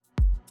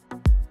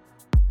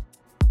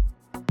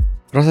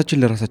ራሳችን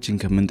ለራሳችን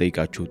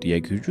ከምንጠይቃቸው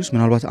ጥያቄዎች ውስጥ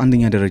ምናልባት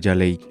አንደኛ ደረጃ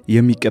ላይ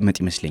የሚቀመጥ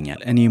ይመስለኛል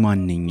እኔ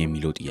ማን ነኝ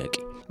የሚለው ጥያቄ።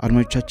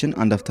 አድማጮቻችን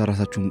አንድ አፍታ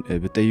ራሳችሁን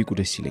ብትጠይቁ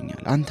ደስ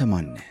ይለኛል። አንተ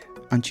ማን ነህ?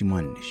 አንቺ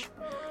ማን ነሽ?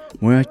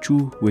 ሙያችሁ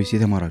ወይስ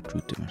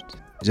የተማራችሁት ትምህርት?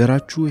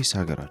 ዘራችሁ ወይስ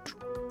ሀገራችሁ?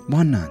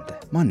 ማን አንተ?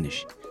 ማን ነሽ?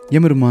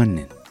 የምር ማን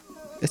ነን?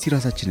 እስቲ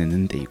ራሳችንን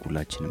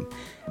እንጠይቁላችንም።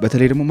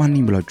 በተለይ ደግሞ ማን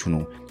ነኝ ብላችሁ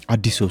ነው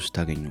አዲስ ሰው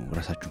ስታገኙ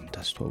ራሳችሁን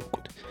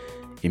ታስተዋውቁት።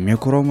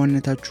 የሚያኮራው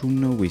ማንነታችሁን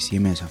ነው ወይስ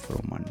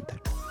የሚያሳፍረው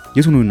ማንነታችሁ?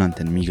 የቱ ነው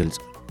እናንተን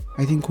የሚገልጸው?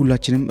 አይ ቲንክ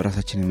ሁላችንም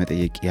ራሳችንን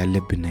መጠየቅ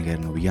ያለብን ነገር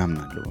ነው ብዬ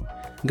አምናለሁ።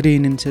 እንግዲህ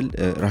ይህንን ስል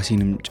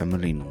ራሴንም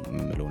ጨምሬ ነው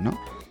የምለውና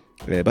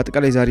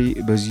በአጠቃላይ ዛሬ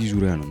በዚህ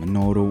ዙሪያ ነው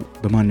የምናወራው።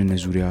 በማንነት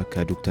ዙሪያ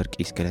ከዶክተር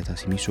ቄስ ገለታ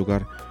ሲሚሶ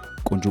ጋር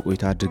ቆንጆ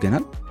ቆይታ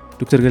አድርገናል።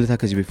 ዶክተር ገለታ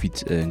ከዚህ በፊት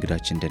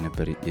እንግዳችን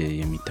እንደነበር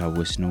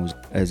የሚታወስ ነው።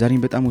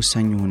 ዛሬም በጣም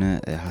ወሳኝ የሆነ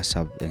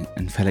ሐሳብ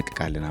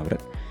እንፈለቅቃለን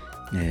አብረን።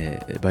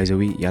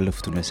 ባይዘዊ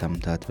ያለፉት 2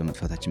 ሳምንታት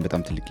በመጥፋታችን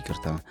በጣም ትልቅ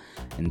ይቅርታ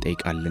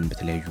እንጠይቃለን።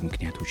 በተለያዩ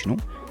ምክንያቶች ነው።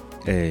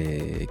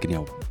 ግን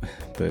ያው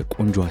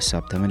በቆንጆ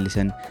ሐሳብ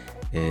ተመልሰን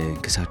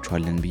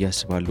እንከሳችኋለን ብዬ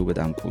አስባለሁ።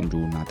 በጣም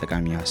ቆንጆና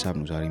ጠቃሚ ሐሳብ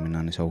ነው ዛሬ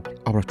የምናነሳው።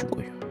 አብራችሁ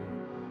ቆዩ።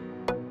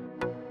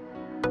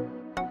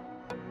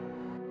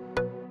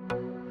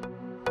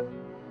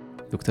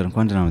 ዶክተር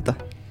እንኳን ደህና መጣ።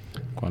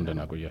 እንኳን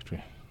ደህና ቆያችሁ።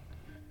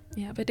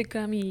 ያ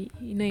በድጋሚ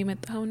ነው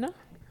የመጣውና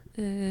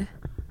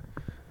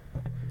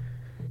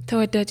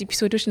ተወዳጅ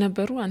ኤፒሶዶች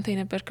ነበሩ። አንተ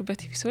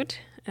የነበርክበት ኤፒሶድ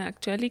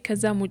አክቹአሊ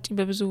ከዛም ውጪ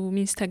በብዙ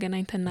ሚንስ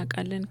ተገናኝተን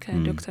እናውቃለን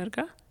ከዶክተር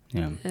ጋር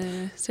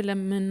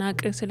ስለምናቅ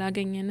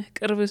ስላገኘን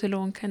ቅርብ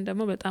ስለሆንከን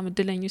ደግሞ በጣም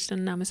እድለኞች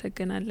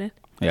እናመሰግናለን።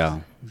 ያ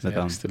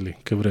በጣም ስትልኝ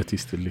ክብረት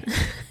ይስትልኝ።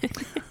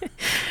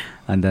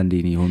 አንዳንዴ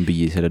እኔ ሆን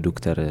ብዬ ስለ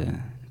ዶክተር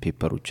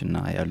ፔፐሮችና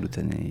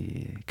ያሉትን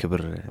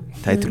ክብር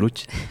ታይትሎች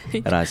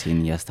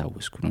ራሴን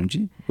ያስታውስኩ ነው እንጂ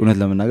እውነት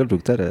ለመናገር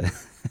ዶክተር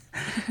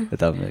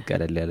በጣም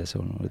ቀለል ያለ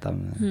ሰው ነው። በጣም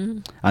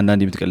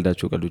አንዳንዴ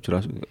የምትቀልዳቸው ቀልዶች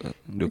ራሱ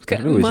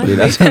ዶክተር ነው ወይስ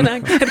ሌላ ሰው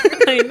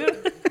ነው?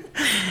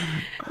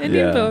 እኔ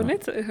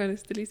በእውነት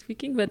honestly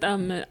speaking በጣም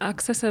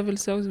accessible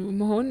ሰው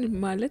መሆን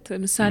ማለት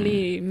ምሳሌ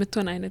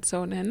የምትሆን አይነት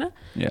ሰው ነህና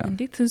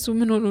እንዴት እንሱ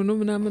ምን ሆኖ ነው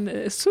ምናምን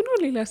እሱ ነው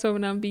ሌላ ሰው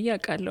ምናምን ብዬ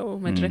አውቃለሁ።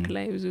 መድረክ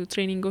ላይ ብዙ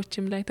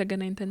ትሬኒንጎችም ላይ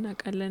ተገናኝተን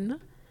እናውቃለንና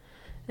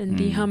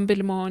እንዲህ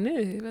humble መሆን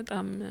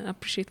በጣም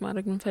appreciate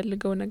ማድረግ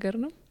የምፈልገው ነገር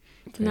ነው።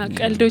 እና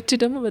ቀልዶች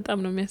ደግሞ በጣም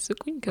ነው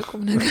የሚያስቁኝ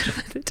ከቁም ነገር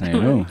አይ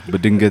ነው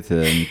በድንገት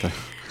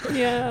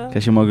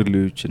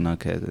ከሽማግሌዎችና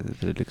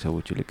ከትልልቅ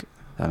ሰዎች ይልቅ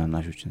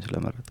ታናናሾችን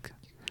ስለመረጥክ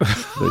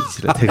በዚህ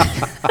ስለተገኘ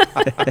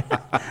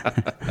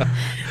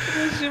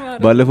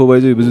ባለፈው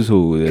ባይዘው ብዙ ሰው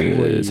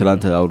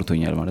ስላንተ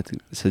አውርቶኛል ማለት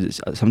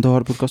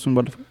ሰምተዋል። ፖድካስቱን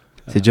ባለፈው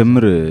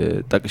ሲጀምር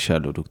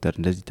ጠቅሻለሁ። ዶክተር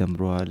እንደዚህ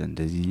ተምሯል፣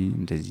 እንደዚህ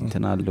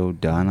እንትን አለው፣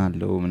 ዳና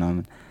አለው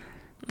ምናምን።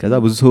 ከዛ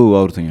ብዙ ሰው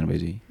አውርቶኛል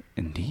ባይዘው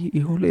እንዴ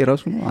ይሁን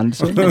የራሱ ነው አንድ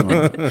ሰው ነው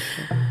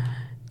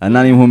እና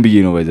እኔም ሆን ብዬ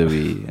ነው ባይዘው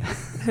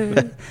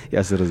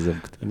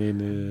ያስረዘምኩት እኔን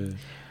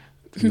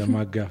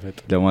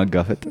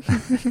ለማጋፈጥ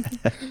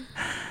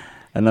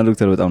እና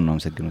ዶክተር በጣም ነው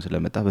አመሰግናለሁ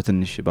ስለመጣ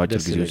በትንሽ ባጭር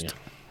ጊዜ ውስጥ።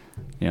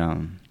 ያ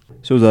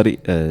ሶ ዛሬ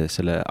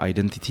ስለ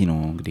አይደንቲቲ ነው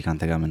እንግዲህ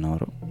ካንተ ጋር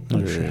የምናወራው።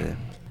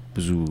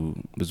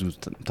 ብዙ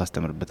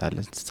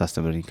ታስተምርበታለህ።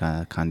 ታስተምረኝ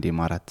ካንዴ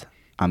ማራት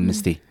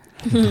 5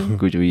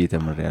 ቁጭ ብዬ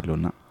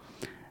ተመረያለሁና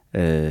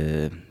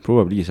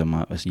ፕሮባብሊ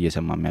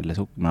እየሰማም ያለ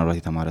ሰው ምናልባት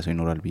የተማረ ሰው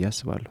ይኖራል ብዬ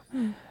አስባለሁ።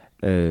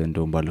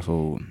 እንደውም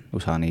ባለፈው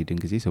ኡሳና ሄድን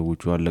ጊዜ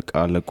ሰዎቹ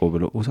አለቀው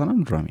ብለው ኡሳና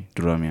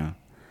ድራሚያ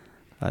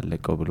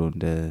አለቀው ብሎ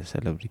እንደ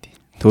ሴሌብሪቲ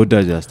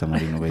ተወዳጅ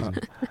አስተማሪ ነው ባይዘው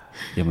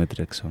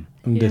የመድረክ ሰው ነው።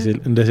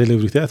 እንደ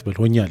ሴሌብሪቲ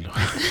አትበልሆኛለሁ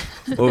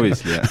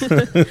ኦብቪስሊ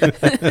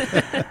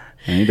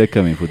እኔ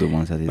ደከመኝ ፎቶ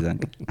ማንሳት ይዛን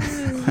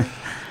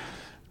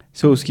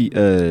ሶ እስኪ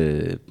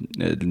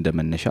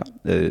እንደመነሻ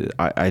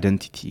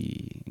አይደንቲቲ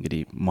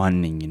እንግዲህ ማን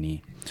ነኝ እኔ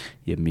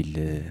የሚል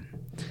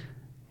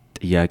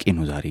ጥያቄ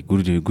ነው ዛሬ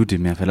ጉድ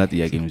የሚያፈላ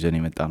ጥያቄ ነው ዘኔ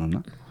መጣ ነውና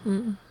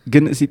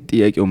ግን እዚህ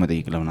ጥያቄው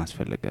መጠየቅ ለምን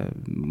አስፈለገ?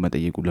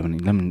 መጠየቁ ለምን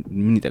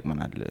ምን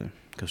ይጠቅመናል?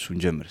 ከሱን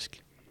ጀምር እስኪ።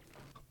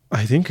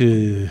 አይ ቲንክ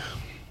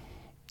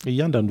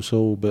እያንዳንዱ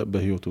ሰው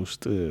በህይወቱ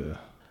ውስጥ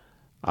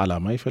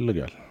አላማ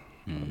ይፈልጋል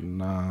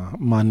እና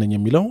ማን ነኝ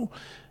የሚለው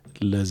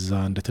ለዛ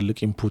እንደ ትልቅ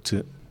ኢንፑት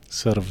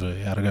ሰርቭ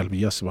ያደርጋል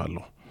ብዬ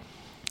አስባለሁ።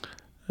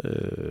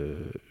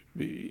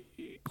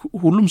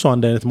 ሁሉም ሰው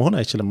አንድ አይነት መሆን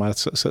አይችልም ማለት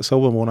ሰው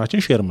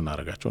በመሆናችን ሼር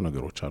የምናደርጋቸው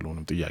ነገሮች አሉ፣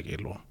 ምንም ጥያቄ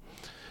የለውም።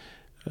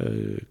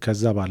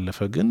 ከዛ ባለፈ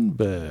ግን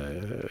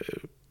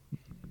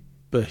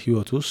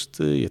በህይወት ውስጥ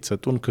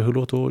የተሰጡን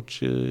ክህሎቶች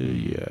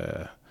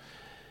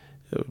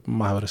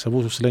የማህበረሰቡ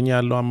ስለኛ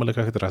ያለው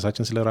አመለካከት፣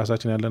 ራሳችን ስለ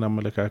ራሳችን ያለን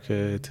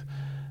አመለካከት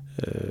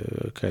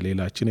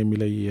ከሌላችን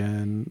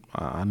የሚለየን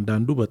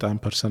አንዳንዱ በጣም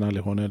ፐርሰናል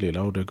የሆነ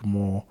ሌላው ደግሞ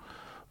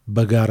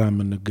በጋራ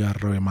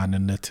የምንጋራው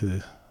የማንነት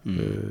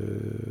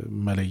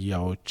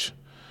መለያዎች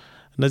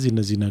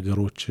እነዚህ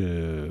ነገሮች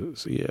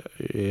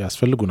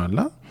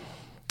ያስፈልጉናልና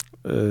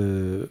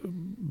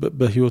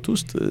በህይወት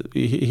ውስጥ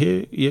ይሄ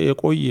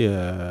የቆየ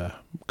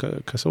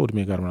ከሰው እድሜ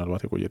ጋር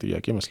ምናልባት የቆየ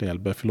ጥያቄ ይመስለኛል።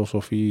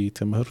 በፊሎሶፊ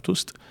ትምህርት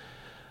ውስጥ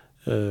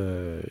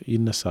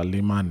ይነሳል።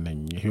 ማን ነኝ?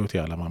 ህይወት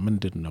ያለማ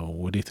ምንድነው?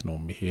 ወዴት ነው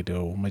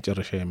የሚሄደው?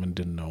 መጨረሻዬ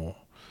ምንድነው?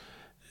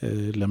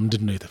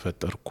 ለምንድነው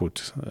የተፈጠርኩት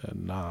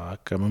እና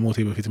ከመሞቴ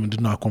በፊት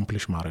ምንድነው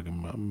አኮምፕሊሽ ማድረግ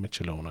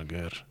የምችለው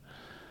ነገር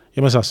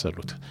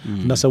የመሳሰሉት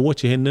እና ሰዎች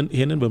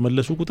ይሄንን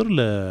በመለሱ ቁጥር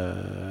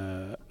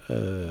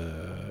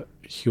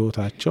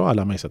ለህይወታቸው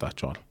አላማ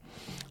ይሰጣቸዋል።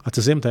 at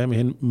the same time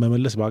ይሄን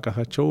መመለስ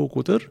ባቃታቸው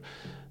ቁጥር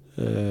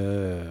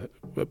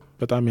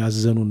በጣም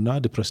ያዘኑና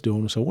ዲፕሬስድ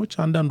የሆኑ ሰዎች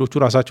አንዳንዶቹ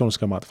ራሳቸውን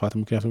እስከ ማጥፋት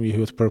ምክንያቱም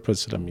የህይወት ፐርፐዝ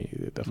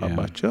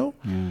ስለሚጠፋባቸው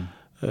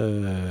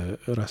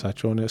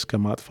ራሳቸውን እስከ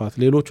ማጥፋት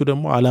ሌሎቹ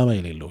ደግሞ አላማ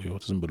የሌለው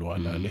ህይወት ዝም ብሎ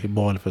አለ ይሄ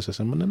በዋል ፈሰሰ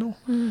ምን ነው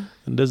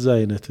እንደዛ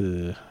አይነት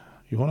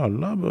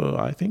ይሆናልና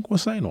አይ ቲንክ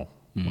ወሳኝ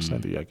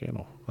ጥያቄ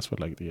ነው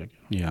አስፈላጊ ጥያቄ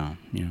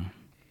ነው።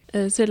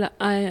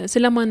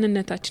 ስለ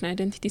ማንነታችን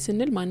አይደንቲቲ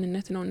ስንል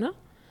ማንነት ነውና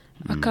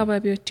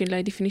አካባቢዎችን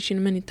ላይ ዲፊኒሽን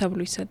ምን ተብሎ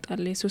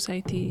ይሰጣል?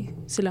 የሶሳይቲ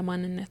ስለ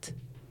ማንነት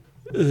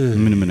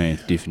ምን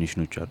አይነት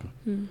ዲፊኒሽኖች አሉ?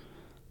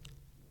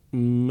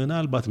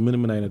 ምናልባት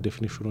ምን አይነት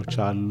ዲፊኒሽኖች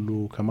አሉ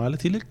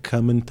ከማለት ይልቅ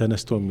ከምን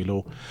ተነስተው የሚለው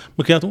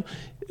ምክንያቱም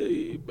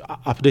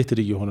አፕዴትድ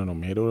እየሆነ ነው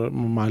የሚሄደው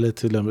ማለት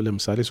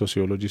ለምሳሌ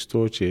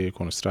ሶሲዮሎጂስቶች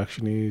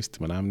የኮንስትራክሽኒስት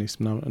ምናምኒስት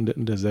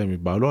እንደዛ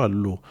የሚባሉ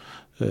አሉ።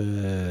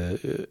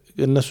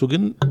 እነሱ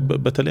ግን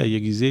በተለያየ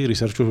ጊዜ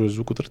ሪሰርቾች በዙ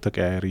ቁጥር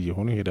ተቀያያሪ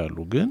እየሆኑ ይሄዳሉ።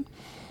 ግን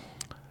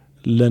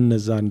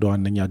ለነዛ እንደ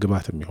ዋነኛ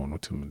ግባት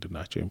የሚሆኑት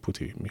ምንድናቸው ኢንፑት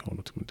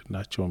የሚሆኑት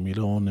ምንድናቸው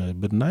የሚለውን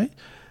ብናይ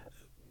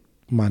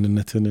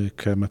ማንነትን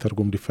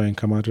ከመተርጎም ዲፋይን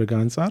ከማድረግ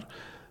አንፃር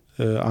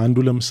አንዱ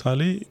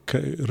ለምሳሌ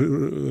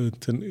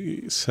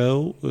ሰው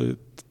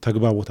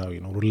ተግባቦታዊ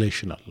ነው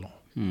ሪሌሽናል ነው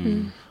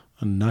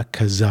እና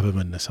ከዛ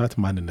በመነሳት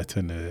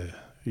ማንነትን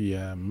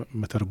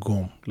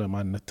የመተርጎም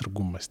ለማንነት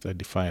ትርጉም መስጠት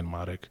ዲፋይን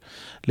ማድረግ።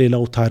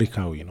 ሌላው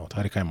ታሪካዊ ነው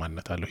ታሪካዊ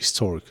ማንነት አለው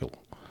ሂስቶሪካል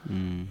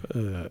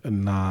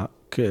እና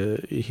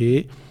ይሄ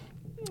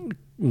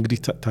እንግዲህ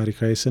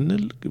ታሪካዊ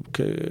ስንል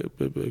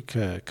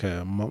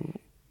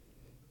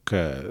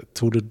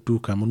ከትውልዱ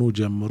ከምኑ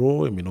ጀምሮ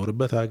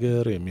የሚኖርበት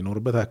ሀገር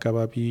የሚኖርበት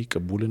አካባቢ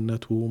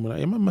ቅቡልነቱ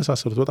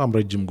የመመሳሰሉት በጣም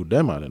ረጅም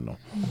ጉዳይ ማለት ነው።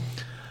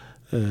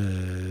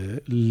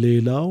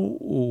 ሌላው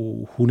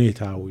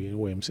ሁኔታዊ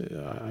ወይም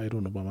አይ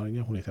ዶንት ኖ በአማርኛ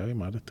ሁኔታዊ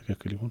ማለት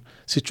ትክክል ይሁን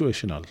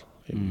ሲቹዌሽናል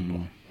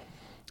የሚለው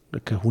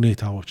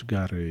ከሁኔታዎች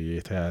ጋር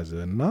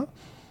የተያዘና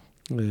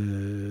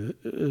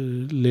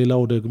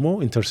ሌላው ደግሞ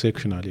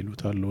ኢንተርሴክሽናል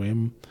ይሉታል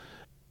ወይም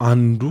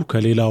አንዱ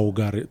ከሌላው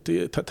ጋር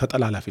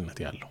ተጠላላፊነት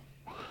ያለው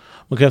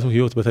ምክንያቱም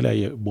ህይወት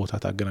በተለያየ ቦታ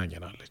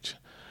ታገናኘናለች።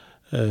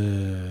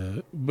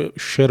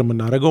 ሼር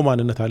የምናደርገው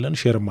ማንነት አለን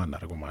ሼር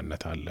የማናደርገው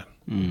ማንነት አለን።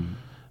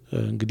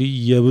 እንግዲህ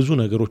የብዙ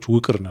ነገሮች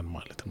ውቅር ነን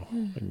ማለት ነው።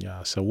 እኛ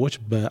ሰዎች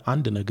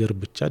በአንድ ነገር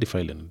ብቻ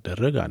ዲፋይን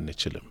ልንደረግ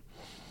አንችልም።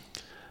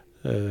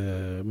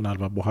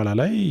 ምናልባት በኋላ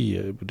ላይ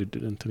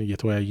እንትን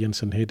እየተወያየን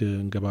ስንሄድ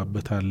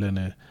እንገባበታለን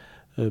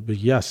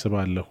ብዬ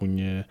አስባለሁኝ።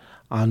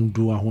 አንዱ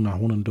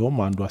አሁን እንደውም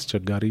አንዱ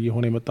አስቸጋሪ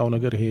የሆነ የመጣው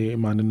ነገር ይሄ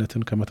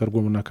ማንነትን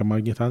ከመተርጎምና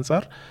ከማግኘት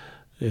አንፃር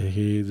ይሄ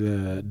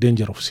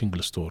ዴንጀር ኦፍ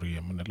ሲንግል ስቶሪ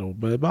የምንለው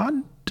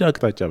በአንድ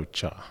አቅጣጫ ብቻ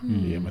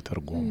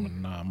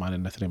የመተርጎምና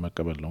ማንነትን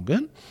የመቀበል ነው።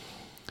 ግን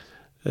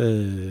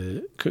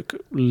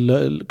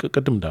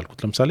ቅድም እንዳልኩት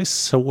ለምሳሌ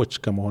ሰዎች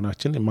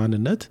ከመሆናችን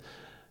ማንነት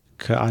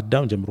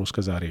ከአዳም ጀምሮ እስከ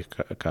ዛሬ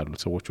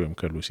ካሉት ሰዎች ወይም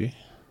ከሉሲ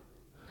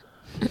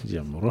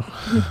ጀምሮ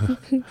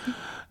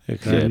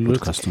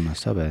የፖድካስቱን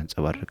ሀሳብ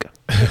ያንጸባርቀ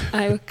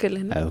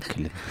አይወክልም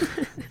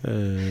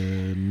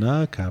እና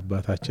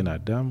ከአባታችን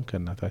አዳም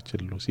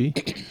ከእናታችን ሉሲ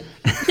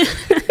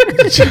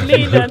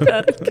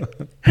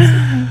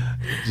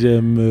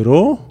ጀምሮ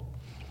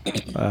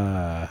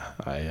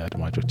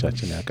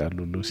አድማጮቻችን ያውቃሉ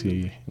ሉሲ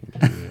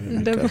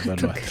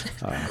እንደቀበሏት።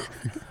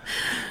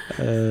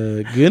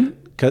 ግን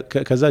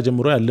ከዛ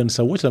ጀምሮ ያለን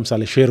ሰዎች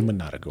ለምሳሌ ሼር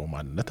የምናደርገው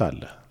ማንነት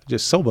አለ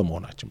ሰው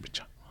በመሆናችን ብቻ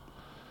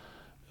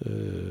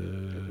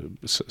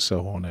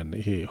ሰው ሆነን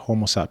ይሄ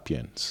ሆሞ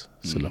ሳፒየንስ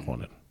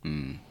ስለሆነን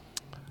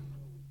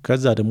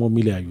ከዛ ደግሞ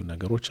የሚለያዩ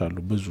ነገሮች አሉ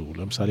ብዙ።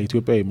 ለምሳሌ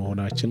ኢትዮጵያዊ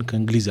መሆናችን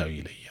ከእንግሊዛዊ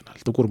ይለየናል፣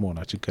 ጥቁር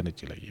መሆናችን ከነጭ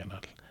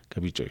ይለየናል፣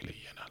 ከቢጫው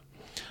ይለየናል፣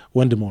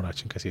 ወንድ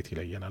መሆናችን ከሴት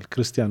ይለየናል፣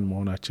 ክርስቲያን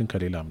መሆናችን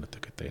ከሌላ እምነት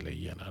ተከታይ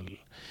ይለየናል፣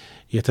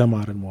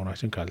 የተማርን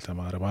መሆናችን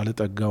ካልተማረ፣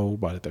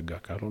 ባለጠጋ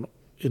ካልሆነ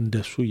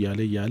እንደሱ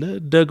እያለ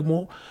ደግሞ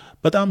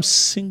በጣም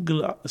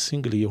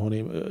ሲንግል የሆነ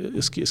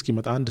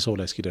እስኪመጣ አንድ ሰው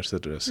ላይ እስኪደርስ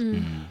ድረስ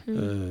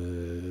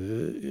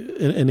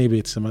እኔ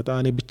ቤት ስመጣ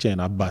እኔ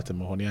ብቻዬን አባት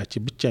መሆን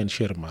ያቺ ብቻዬን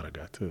ሼር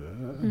ማረጋት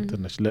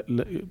እንትነች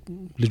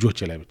ልጆቼ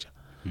ላይ ብቻ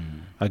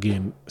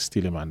አጌን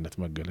ስቲል ማንነት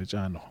መገለጫ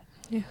ነው።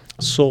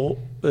 ሶ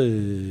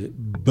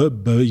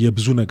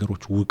የብዙ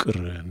ነገሮች ውቅር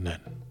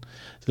ነን።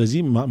 ስለዚህ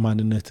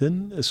ማንነትን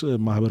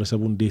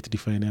ማህበረሰቡ እንዴት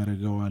ዲፋይን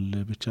ያደርገዋል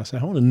ብቻ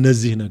ሳይሆን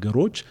እነዚህ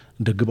ነገሮች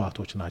እንደ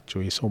ግብአቶች ናቸው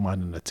የሰው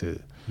ማንነት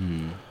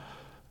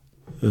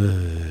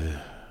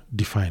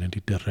ዲፋይን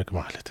እንዲደረግ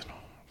ማለት ነው።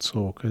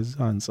 ሶ ከዛ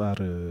አንፃር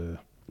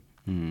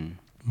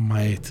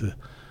ማየት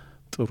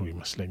ጥሩ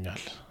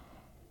ይመስለኛል።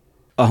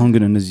 አሁን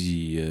ግን እነዚህ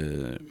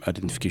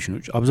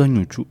አይደንቲፊኬሽኖች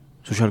አብዛኞቹ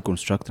ሶሻል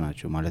ኮንስትራክት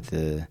ናቸው ማለት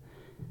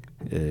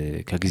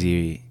ከጊዜ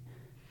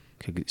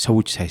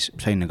ሰዎች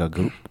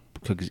ሳይነጋገሩ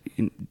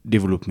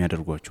ዴቨሎፕ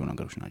የሚያደርጓቸው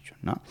ነገሮች ናቸው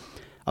እና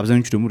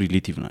አብዛኞቹ ደግሞ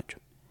ሪሌቲቭ ናቸው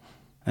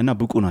እና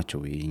ብቁ ናቸው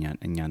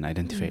እኛን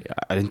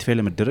አይደንቲፋይ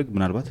ለመደረግ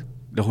ምናልባት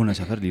ለሆነ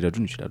ሰፈር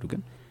ሊረዱን ይችላሉ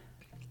ግን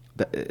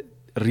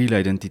ሪል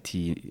አይደንቲቲ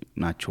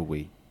ናቸው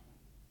ወይ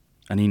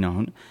እኔና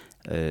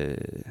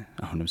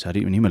አሁን ለምሳሌ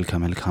እኔ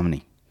መልካም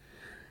ነኝ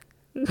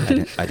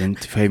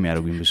አይደንቲፋይ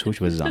የሚያደርጉኝ ሰዎች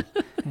በዛ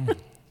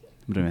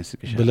ምንም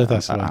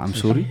ያስቀሻል I'm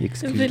sorry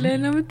ብለህ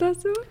ነው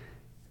የምታስበው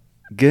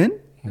ግን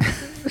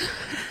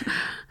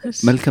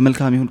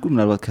መልካም ይሁንኩ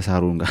ምናልባት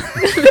ከሳሩን ጋር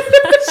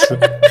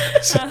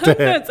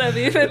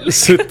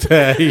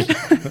ስታይ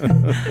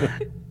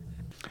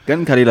ግን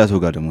ከሌላ ሰው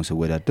ጋር ደግሞ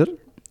ሲወዳደር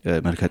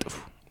መልከጥፉ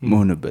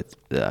መሆንበት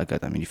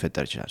አጋጣሚ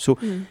ሊፈጠር ይችላል ሶ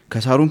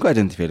ከሳሩን ጋር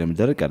አይደንቲፋይ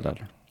ለመደረግ ቀላል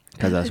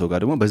ከዛ ሰው ጋር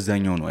ደግሞ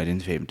በዛኛው ነው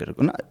አይደንቲፋይ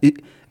የሚደረገውና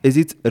is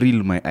it real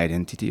my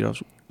identity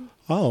ራሱ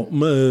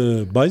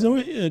ባይ ዘ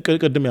ወይ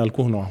ቀደም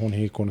ያልኩህ ነው አሁን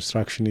ይሄ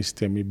ኮንስትራክሽኒስት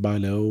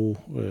የሚባለው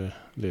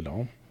ሌላው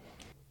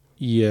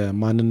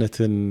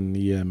የማንነትን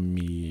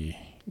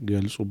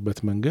የሚገልጹበት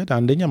መንገድ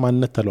አንደኛ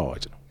ማንነት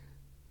ተለዋዋጭ ነው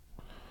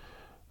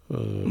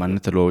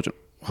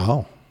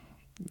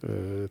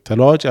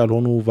ተለዋዋጭ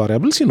ያልሆኑ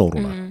ቫሪያብልስ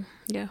ይኖሩናል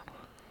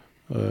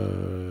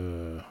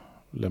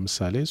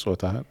ለምሳሌ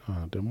ጾታ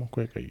ደግሞ እኮ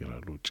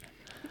ይቀይራሉ ውጪ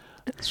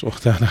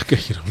ጾታን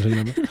አቀይረው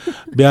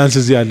ቢያንስ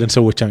እዚህ ያለን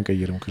ሰዎች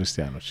አንቀይርም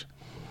ክርስቲያኖች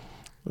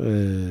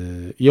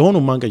የሆኑ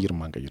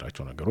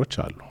ማንቀይራቸው ነገሮች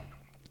አሉ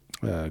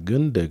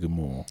ግን ደግሞ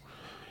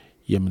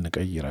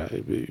የምንቀይራ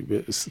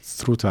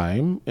through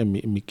time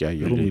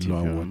የሚቀያየሩ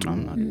የሚለዋወጡ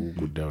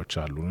ጉዳዮች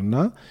አሉና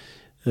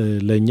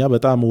ለኛ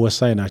በጣም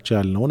ወሳኝ ናቸው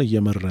ያልነውን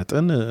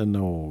እየመረጥን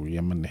ነው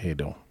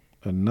የምንሄደው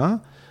እና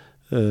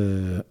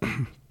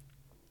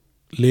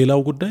ሌላው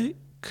ጉዳይ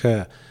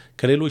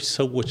ከሌሎች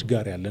ሰዎች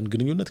ጋር ያለን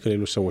ግንኙነት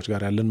ከሌሎች ሰዎች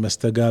ጋር ያለን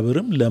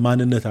መስተጋብርም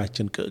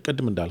ለማንነታችን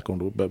ቅድም እንዳልከው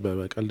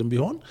በቀልድም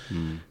ቢሆን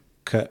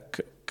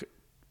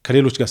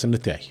ከሌሎች ጋር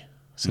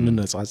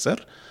ስንነጻጸር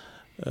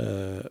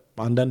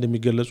አንዳንድ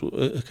የሚገለጹ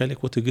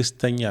ከሌኮ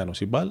ትግስተኛ ነው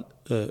ሲባል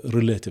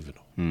ሪሌቲቭ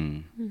ነው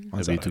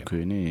አቤቱ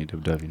ከኔ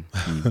ደብዳቤ ነው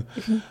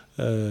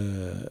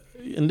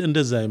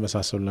እንደዛ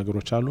የመሳሰሉ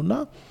ነገሮች አሉና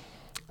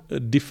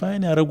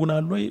ዲፋይን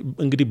ያደርጉናል ወይ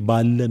እንግዲህ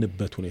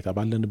ባለንበት ሁኔታ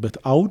ባለንበት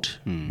አውድ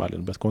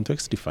ባለንበት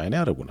ኮንቴክስት ዲፋይን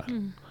ያደርጉናል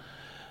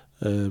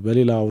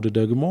በሌላ አውድ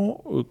ደግሞ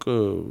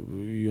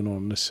you know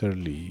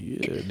necessarily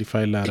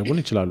ዲፋይን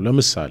ያደርጉን ይችላሉ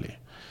ለምሳሌ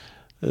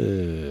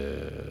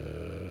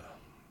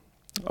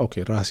ኦኬ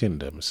ራሴን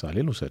እንደምሳሌ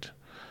ልውሰድ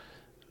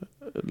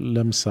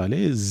ለምሳሌ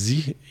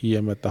እዚህ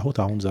የመጣሁት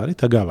አሁን ዛሬ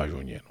ተጋባዥ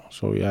ሆኜ ነው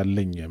ሶ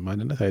ያለኝ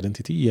ማንነት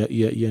አይደንቲቲ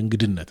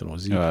የእንግድነት ነው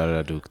እዚህ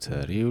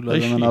ዶክተር ይሁላ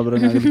ዘመን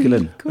አብረን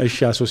አገልግለን እሺ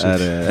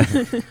አሶሲት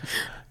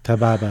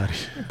ተባባሪ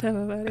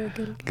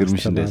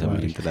ግርምሽ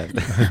እንደሰማኝ ትላል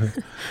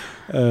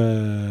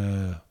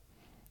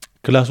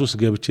ክላስ ውስጥ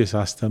ገብቼ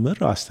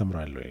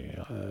አስተምራለሁ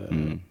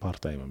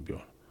ፓርት ታይምም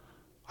ቢሆን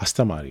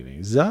አስተማሪ ነኝ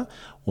እዛ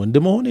ወንድ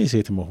መሆኔ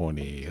ሴት መሆኔ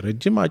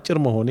ረጅም አጭር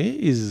መሆኔ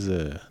is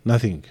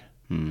nothing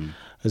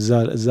እዛ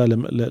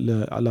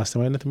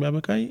ለአስተማሪነት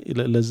የሚያበቃኝ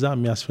ለዛ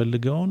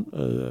የሚያስፈልገውን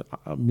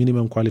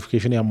ሚኒመም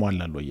ኳሊፊኬሽን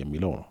ያሟላል ወይ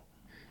የሚለው ነው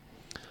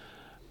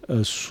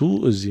እሱ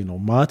እዚህ ነው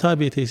ማታ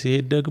ቤቴ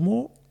ሲሄድ ደግሞ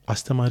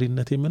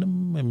አስተማሪነቴ ምንም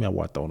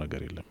የሚያዋጣው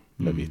ነገር የለም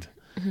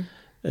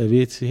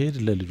ለቤት ሲሄድ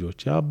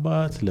ለልጆቼ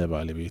አባት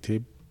ለባለቤቴ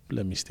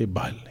ለሚስቴ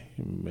ባል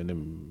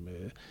ምንም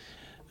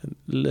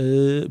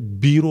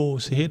ቢሮ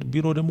ሲሄድ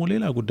ቢሮ ደግሞ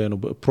ሌላ ጉዳይ ነው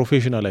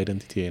ፕሮፌሽናል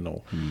አይደንቲቲ ነው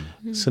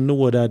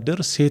ስንወዳደር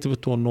ሴት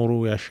ብትሆን ኖሮ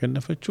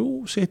ያሸነፈችው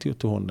ሴት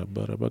ትሆን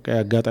ነበር በቃ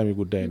ያጋጣሚ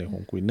ጉዳይ ነው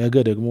ሆንኩኝ ነገ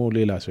ደግሞ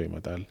ሌላ ሰው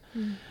ይመጣል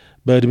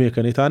በእድሜ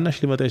ከኔ ታናሽ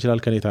ሊመጣ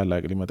ይችላል ከኔ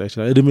ታላቅ ሊመጣ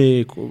ይችላል እድሜ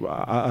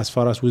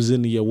አስፋራስ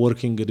within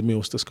የወርኪንግ እድሜ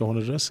ውስጥ እስከሆነ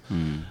ድረስ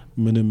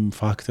ምንም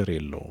ፋክተር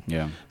የለውም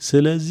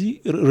ስለዚህ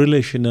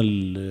ሪሌሽናል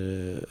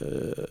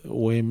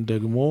ወይም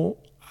ደግሞ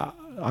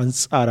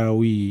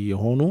አንጻራዊ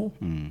የሆኑ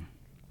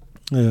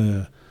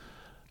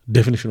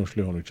ዴፊኒሽኖች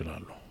ሊሆኑ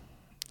ይችላሉ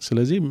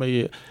ስለዚህ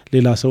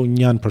ሌላ ሰው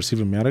እኛን ፐርሲቭ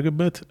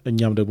የሚያደርግበት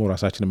እኛም ደግሞ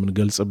ራሳችንን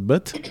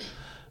የምንገልጽበት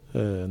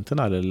እንትን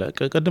አለ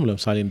ቀደም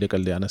ለምሳሌ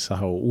እንደቀልድ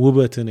ያነሳው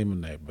ውበትን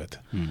የምናይበት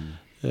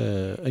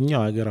እኛ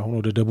ሀገር አሁን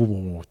ወደ ደቡብ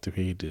ሞት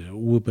ሄድ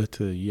ውበት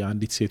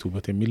የአንዲት ሴት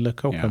ውበት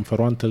የሚለካው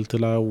ከንፈሯን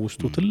ተልትላ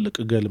ውስጡ ትልቅ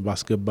ገል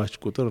ባስገባች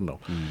ቁጥር ነው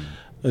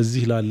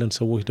እዚህ ላለን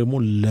ሰዎች ደግሞ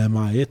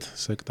ለማየት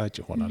ሰቅጣጭ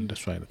ይሆናል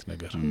እንደሱ አይነት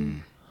ነገር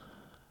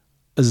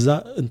እዛ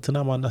እንትና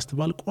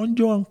ማናስተባል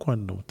ቆንጆዋ እንኳን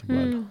ነው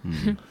ተባለው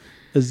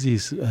እዚህ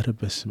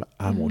አረበስ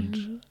አሞልድ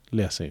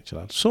ሊያሳይ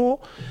ይችላል ሶ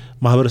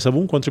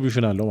ማህበረሰቡን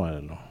ኮንትሪቢዩሽን አለው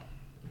ማለት ነው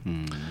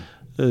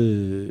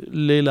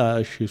ሌላ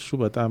እሱ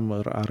በጣም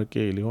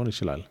አርቄ ሊሆን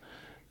ይችላል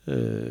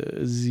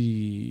እዚህ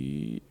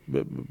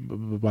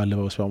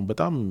ባለባበስው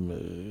በጣም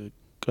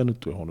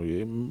ቅንጡ የሆኑ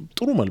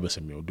ጥሩ መልበስ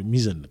የሚወዱ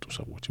የሚዘንጡ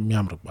ሰዎች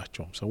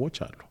የሚያምርባቸው ሰዎች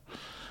አሉ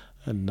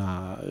እና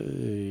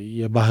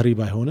የባህሪ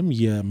ባይሆንም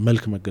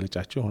የመልክ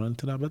መገለጫቸው ሆነ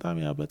እንትና በጣም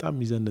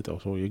የሚዘንጠው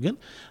ሰው ግን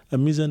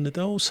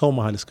የሚዘንጠው ሰው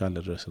መሃል እስካለ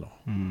ድረስ ነው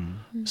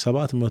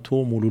 700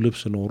 ሙሉ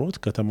ልብስ ኖሮት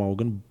ከተማው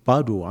ግን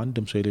ባዶ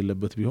አንድም ሰው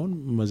የሌለበት ቢሆን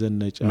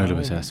መዘነጫ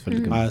መልበስ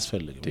አያስፈልግም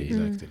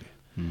ኤግዛክትሊ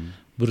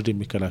ብርድ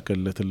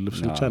የሚከላከልለት ልብስ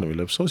ብቻ ነው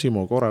የለብሰው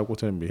ሲሞቀው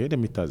ራቁትን ቢሄድ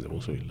የሚታዘበው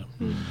ሰው የለም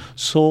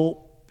ሶ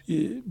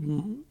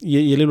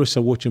የሌሎች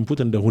ሰዎች ኢንፑት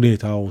እንደ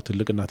ሁኔታው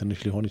ትልቅና ትንሽ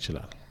ሊሆን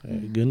ይችላል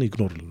ግን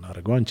ኢግኖር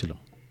ልናደርገው አንችልም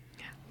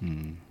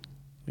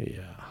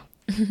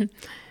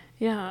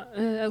ያ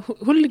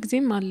ሁሉ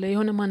ጊዜም አለ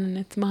የሆነ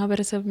ማንነት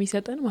ማህበረሰብ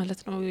የሚሰጠን ማለት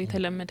ነው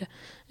የተለመደ።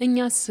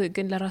 እኛስ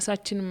ግን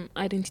ለራሳችን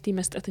አይደንቲቲ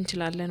መስጠት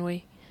እንችላለን ወይ?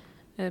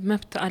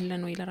 መብት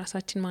አለን ወይ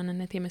ለራሳችን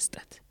ማንነት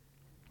የመስጠት?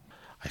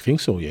 I think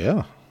so, yeah.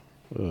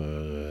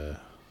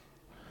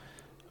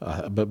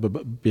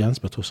 ቢያንስ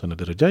በተወሰነ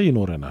ደረጃ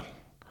ይኖረናል።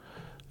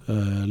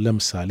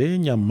 ለምሳሌ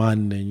እኛ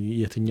ማንነኝ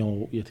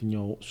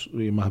የትኛው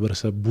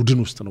የማህበረሰብ ቡድን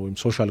ውስጥ ነው ወይም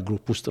ሶሻል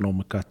ግሩፕ ውስጥ ነው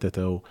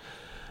መካተተው፣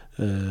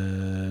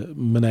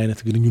 ምን አይነት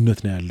ግንኙነት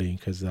ነው ያለኝ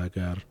ከዛ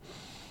ጋር፣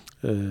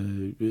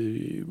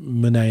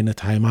 ምን አይነት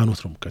ሃይማኖት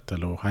ነው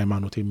መከተለው፣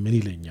 ሃይማኖቴ ምን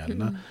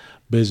ይለኛልና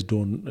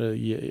በዝዶን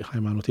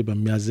ሃይማኖቴ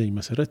በሚያዘኝ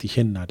መሰረት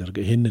ይሄን አደርገ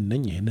ይሄንን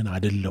ነኝ ይሄንን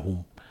አይደለሁም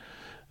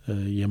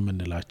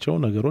የምንላቸው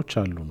ነገሮች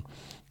አሉ።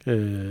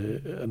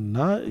 እና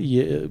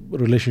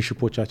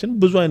የሪሌሽንሺፖቻችን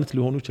ብዙ አይነት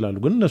ሊሆኑ ይችላሉ፣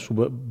 ግን እነሱ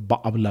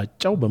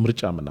በአብላጫው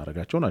በምርጫ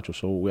የምናደርጋቸው ናቸው።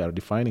 so we are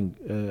defining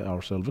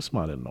ourselves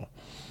ማለት ነው።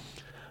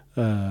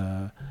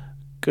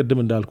 ቅድም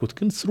እንዳልኩት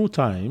ግን through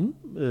time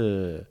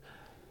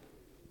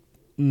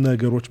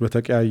ነገሮች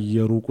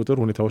በተቀያየሩ ቁጥር፣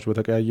 ሁኔታዎች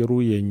በተቀያየሩ፣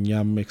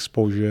 የኛም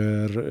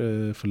ኤክስፖዠር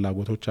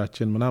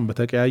ፍላጎቶቻችን ምናምን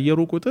በተቀያየሩ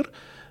ቁጥር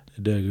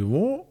ደግሞ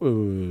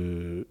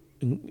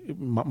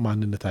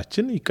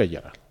ማንነታችን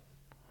ይቀየራል።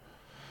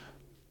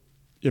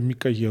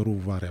 የሚቀየሩ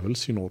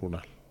ቫሪያብልስ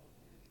ይኖሩናል።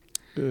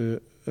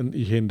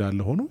 ይሄ እንዳለ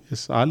ሆኖ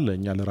አለ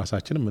እኛ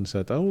ለራሳችን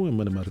የምንሰጠው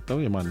የምንመርጠው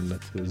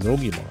የማንነት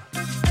ዘውግ ይኖራል።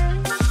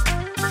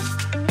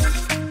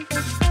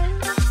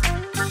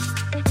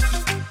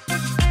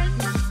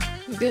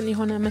 ግን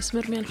የሆነ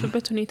መስመር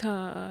የሚያልፍበት ሁኔታ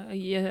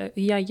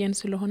እያየን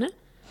ስለሆነ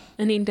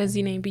እኔ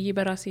እንደዚህ ነኝ ብዬ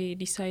በራሴ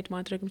ዲሳይድ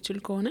ማድረግ ምችል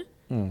ከሆነ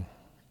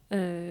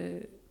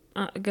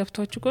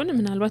ገብቷችሁ ከሆነ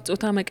ምናልባት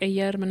ጾታ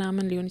መቀየር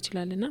ምናምን ሊሆን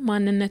ይችላልና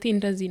ማንነቴ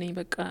እንደዚህ ነኝ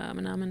በቃ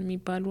ምናምን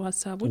የሚባሉ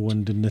ሀሳቦች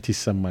ወንድነት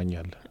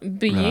ይሰማኛል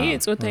ብዬ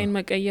ጾታዬን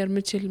መቀየር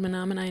ምችል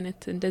ምናምን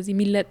አይነት እንደዚህ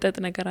የሚለጠጥ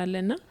ነገር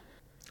አለና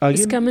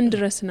እስከምን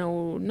ድረስ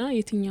ነውና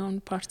የትኛውን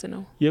ፓርት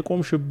ነው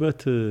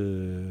የቆምሽበት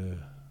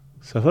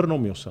ሰፈር ነው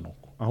የሚወሰነው።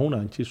 አሁን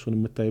አንቺ እሱን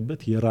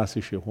የምታይበት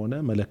የራስሽ የሆነ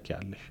መለኪያ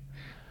አለሽ።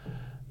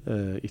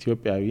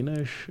 ኢትዮጵያዊ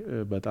ነሽ፣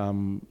 በጣም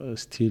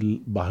ስቲል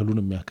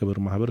ባህሉን የሚያከብር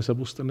ማህበረሰብ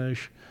ውስጥ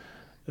ነሽ፣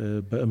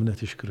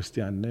 በእምነትሽ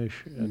ክርስቲያን ነሽ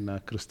እና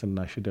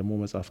ክርስትናሽ ደግሞ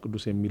መጽሐፍ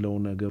ቅዱስ የሚለው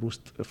ነገር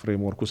ውስጥ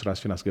ፍሬምወርክ ውስጥ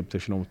ራስሽን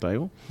አስገብተሽ ነው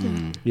የምታየው።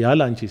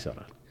 ያለ አንቺ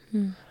ይሰራል።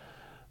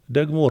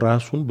 ደግሞ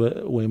ራሱን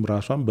ወይም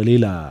ራሷን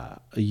በሌላ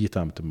እይታ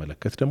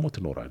የምትመለከት ደግሞ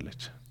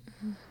ትኖራለች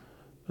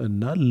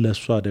እና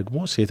ለሷ ደግሞ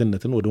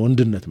ሴትነትን ወደ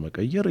ወንድነት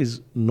መቀየር is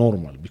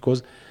normal because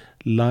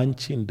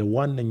ላንቺ እንደ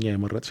ዋነኛ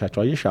የመረጥሻቸው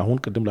አየሽ። አሁን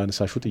ቅድም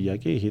ላነሳሹ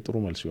ጥያቄ ይሄ ጥሩ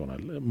መልስ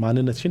ይሆናል።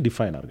 ማንነትሽን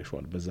ዲፋይን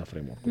አድርገሽዋል በዛ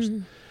ፍሬምወርክ ውስጥ።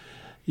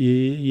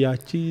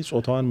 ያቺ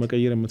ጾታዋን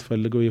መቀየር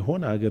የምትፈልገው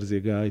የሆነ አገር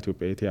ዜጋ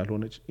ኢትዮጵያዊት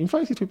ያልሆነች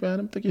ኢንፋክት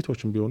ኢትዮጵያውያንም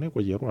ጥቂቶችም ቢሆኑ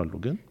የቆየሩ አሉ፣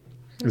 ግን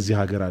እዚህ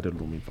ሀገር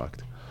አይደሉም።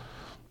 ኢንፋክት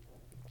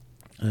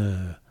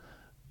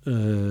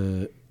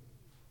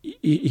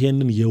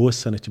ይሄንን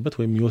የወሰነችበት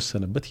ወይም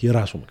የወሰነበት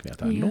የራሱ ምክንያት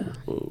አለው።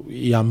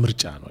 ያ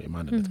ምርጫ ነው፣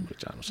 የማንነት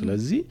ምርጫ ነው።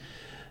 ስለዚህ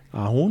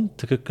አሁን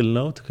ትክክል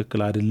ነው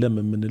ትክክል አይደለም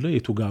የምንለው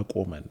የቱ ጋር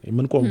ቆመን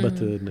የምንቆምበት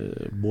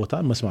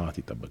ቦታ መስማማት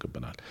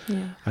ይጠበቅብናል።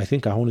 አይ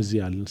ቲንክ አሁን እዚህ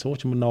ያለን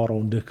ሰዎች የምናወራው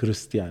እንደ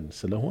ክርስቲያን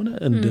ስለሆነ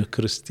እንደ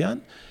ክርስቲያን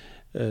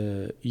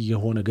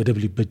የሆነ ገደብ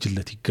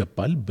ሊበጅለት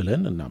ይገባል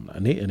ብለን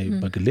እናምናለን። እኔ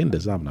በግሌ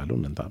እንደዛ አምናለሁ፣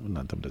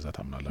 እናንተም እንደዛ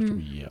ታምናላችሁ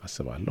ብዬ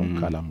አስባለሁ።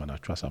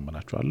 ካላመናችሁ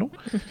አሳምናችኋለሁ።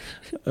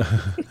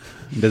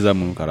 እንደዛ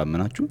ምኑ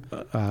ካላመናችሁ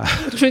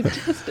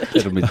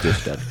እርምጃ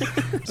ይወስዳል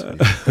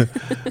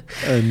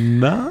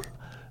እና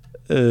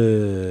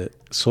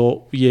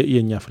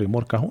የኛ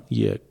ፍሬምወርክ አሁን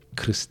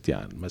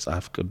የክርስቲያን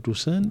መጽሐፍ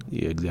ቅዱስን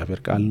የእግዚአብሔር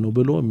ቃል ነው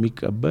ብሎ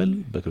የሚቀበል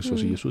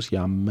በክርስቶስ ኢየሱስ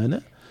ያመነ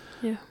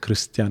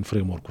ክርስቲያን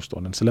ፍሬምወርክ ውስጥ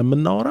ሆነን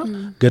ስለምናወራ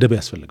ገደብ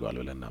ያስፈልገዋል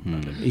ብለን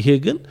እናምናለን። ይሄ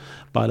ግን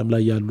በዓለም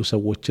ላይ ያሉ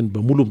ሰዎችን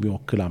በሙሉ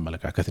የሚወክል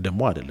አመለካከት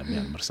ደግሞ አይደለም።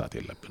 ያን መርሳት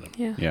የለብንም።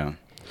 ያ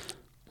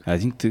አይ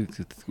ቲንክ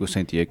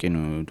ወሳኝ ጥያቄ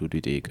ነው ዱዱ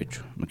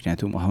የጠየቀችው።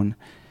 ምክንያቱም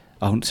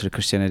አሁን ስለ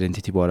ክርስቲያን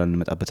አይደንቲቲ በኋላ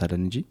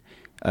እንመጣበታለን እንጂ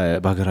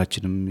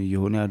በሀገራችንም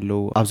የሆነ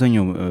ያለው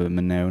አብዛኛው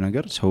የምናየው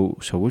ነገር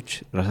ሰዎች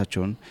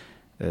ራሳቸውን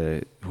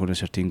የሆነ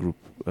ሰርቴን ግሩፕ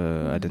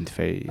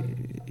አይደንቲፋይ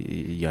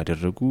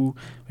እያደረጉ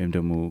ወይም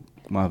ደግሞ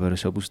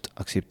ማህበረሰብ ውስጥ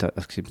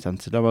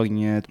አክሴፕታንስ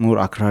ለማግኘት ሞር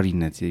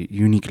አክራሪነት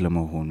ዩኒክ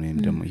ለመሆን ወይም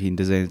ደግሞ ይሄ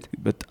እንደዚህ አይነት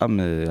በጣም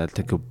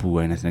ያልተገቡ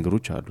አይነት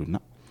ነገሮች አሉና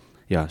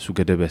ያ እሱ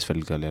ገደብ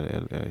ያስፈልጋል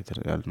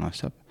ያልነው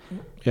ሀሳብ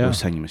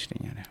ወሳኝ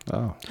ይመስለኛል።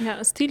 ያ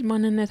ስቲል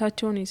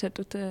ማንነታቸውን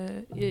የሰጡት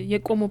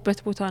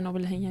የቆሙበት ቦታ ነው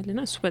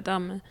ብለኸኛልና እሱ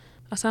በጣም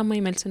አሳማኝ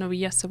መልስ ነው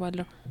ብዬ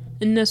አስባለሁ።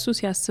 እነሱ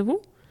ሲያስቡ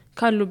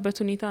ካሉበት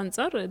ሁኔታ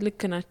አንፃር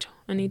ልክ ናቸው።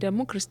 እኔ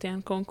ደግሞ ክርስቲያን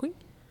ከሆንኩኝ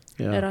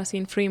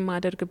ራሴን ፍሬም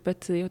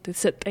ማደርግበት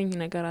የተሰጠኝ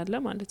ነገር አለ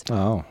ማለት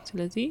ነው።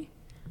 ስለዚህ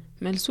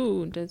መልሱ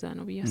እንደዛ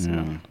ነው ብዬ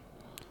አስባለሁ።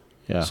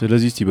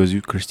 ስለዚህ እስቲ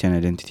በዚሁ ክርስቲያን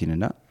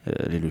አይደንቲቲና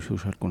ሌሎች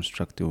ሶሻል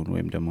ኮንስትራክት የሆኑ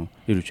ወይም ደግሞ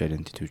ሌሎች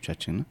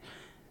አይደንቲቲዎቻችን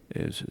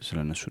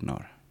ስለነሱ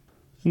እናወራ።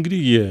 እንግዲህ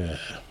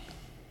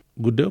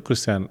የጉዳዩ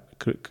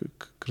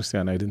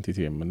ክርስቲያን አይደንቲቲ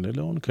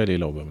የምንለውን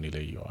ከሌላው በምን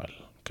ይለየዋል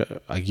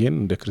አጌን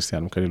እንደ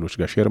ክርስቲያንም ከሌሎች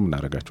ጋር ሼር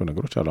የምናደርጋቸው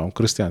ነገሮች አሉ አሁን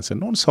ክርስቲያን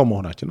ስንሆን ሰው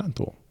መሆናችን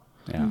አንተው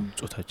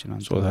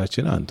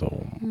ጾታችን አንተው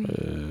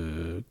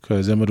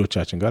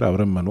ከዘመዶቻችን ጋር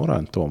አብረን መኖር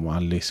አንተው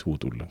ማለስ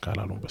ውጡልን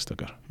ካላሉ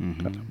በስተቀር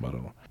ካላባረ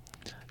ነው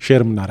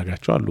ሼር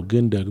የምናደርጋቸው አሉ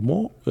ግን ደግሞ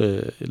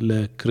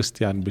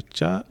ለክርስቲያን ብቻ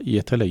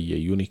የተለየ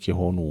ዩኒክ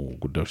የሆኑ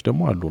ጉዳዮች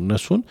ደግሞ አሉ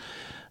እነሱን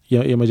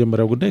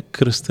የመጀመሪያው ጉዳይ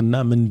ክርስትና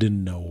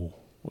ምንድነው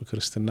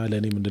ክርስትና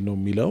ለኔ ምንድነው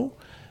የሚለው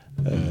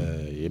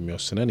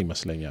የሚወስነን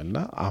ይመስለኛልና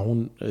አሁን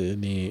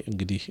እኔ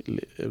እንግዲህ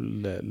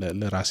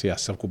ለራሴ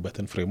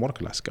ያሰብኩበትን ፍሬምወርክ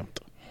ላስቀምጥ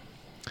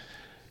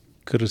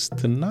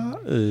ክርስትና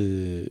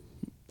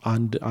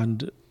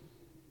አንድ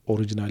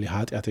ኦሪጂናሊ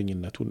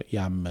ኃጢያተኝነቱን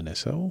ያመነ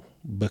ሰው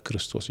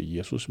በክርስቶስ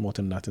ኢየሱስ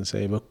ሞትና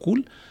ትንሣኤ በኩል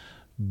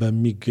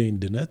በሚገኝ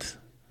ድነት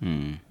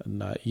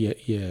እና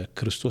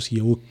የክርስቶስ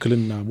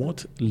የውክልና ሞት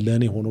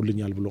ለኔ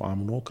ሆኖልኛል ብሎ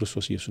አምኖ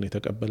ክርስቶስ ኢየሱስን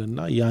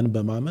የተቀበለና ያን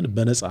በማመን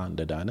በነፃ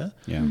እንደዳነ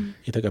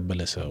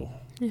የተቀበለ ሰው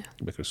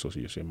በክርስቶስ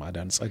ኢየሱስ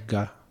የማዳን ጸጋ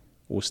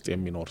ውስጥ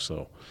የሚኖር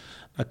ሰው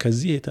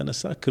ከዚህ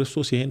የተነሳ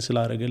ክርስቶስ ይሄን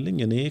ስላደረገልኝ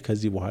እኔ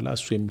ከዚህ በኋላ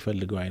እሱ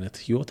የሚፈልገው አይነት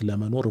ህይወት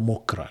ለመኖር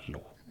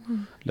ሞክራለሁ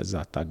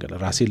ለዛ ታገለ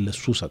ራሴን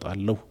ለሱ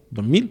ሰጣለሁ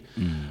በሚል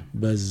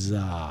በዛ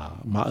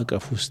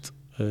ማዕቀፍ ውስጥ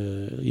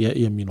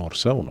የሚኖር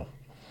ሰው ነው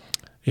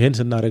ይሄን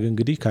ስናደርግ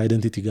እንግዲህ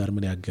ከአይደንቲቲ ጋር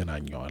ምን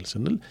ያገናኘዋል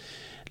ስንል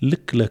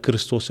ልክ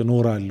ለክርስቶስ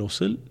እኖራለሁ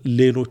ስል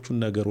ሌሎቹን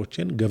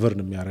ነገሮችን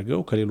ገቨርን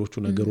የሚያደርገው ከሌሎቹ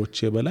ነገሮች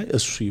በላይ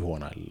እሱ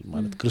ይሆናል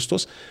ማለት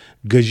ክርስቶስ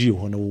ገዢ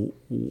የሆነው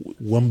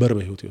ወንበር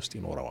በህይወቴ ውስጥ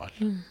ይኖራል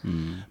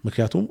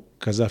ምክንያቱም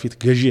ከዛ ፊት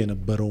ገዢ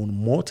የነበረውን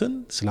ሞትን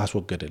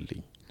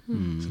ስላስወገደልኝ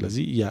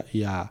ስለዚህ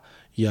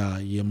ያ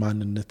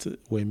የማንነት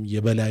ወይም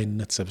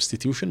የበላይነት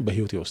ሰብስቲቲዩሽን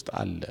በህይወቴ ውስጥ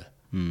አለ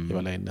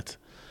የበላይነት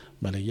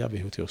መለያ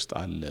በህይወቴ ውስጥ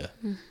አለ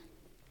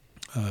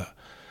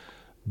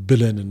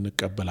ብለን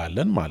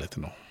እንቀበላለን ማለት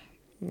ነው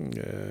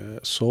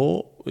ሶ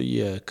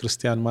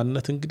የክርስቲያን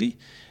ማንነት እንግዲህ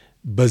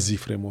በዚህ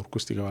ፍሬምወርክ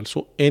ውስጥ ይገባል ሶ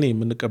እኔ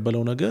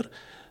የምንቀበለው ነገር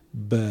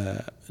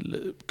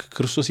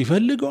በክርስቶስ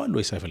ይፈልገዋል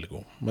ወይስ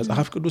አይፈልገውም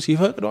መጽሐፍ ቅዱስ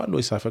ይፈቅደዋል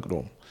ወይስ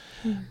አይፈቅደውም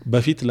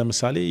በፊት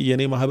ለምሳሌ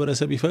የኔ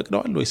ማህበረሰብ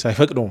ይፈቅደዋል ወይስ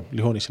አይፈቅደውም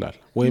ሊሆን ይችላል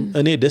ወይም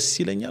እኔ ደስ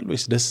ይለኛል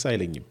ወይስ ደስ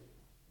አይለኝም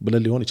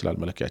ብለን ሊሆን ይችላል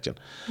መለኪያችን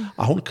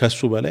አሁን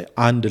ከሱ በላይ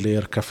አንድ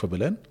ሌየር ከፍ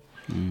ብለን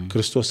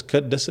ክርስቶስ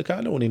ከደስ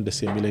ካለው እኔን ደስ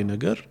የሚለኝ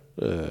ነገር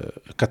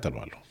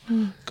እከተለዋለሁ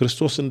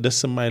ክርስቶስን ደስ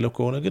የማይለው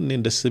ከሆነ ግን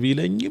እኔን ደስ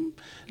ቢለኝም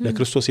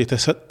ለክርስቶስ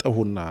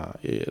የተሰጠውና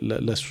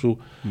ለሱ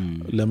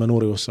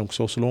ለመኖር የወሰንኩ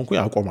ሰው ስለሆንኩ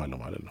ያቆማለሁ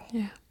ማለት ነው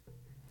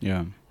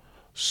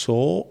ሶ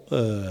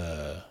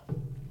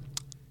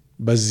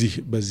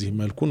በዚህ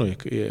መልኩ ነው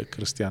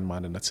የክርስቲያን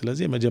ማንነት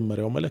ስለዚህ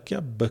የመጀመሪያው መለኪያ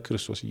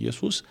በክርስቶስ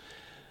ኢየሱስ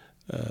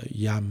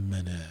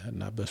ያመነ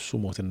እና በሱ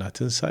ሞትና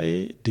ትንሣኤ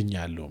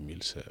ድኛለሁ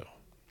የሚል ሰው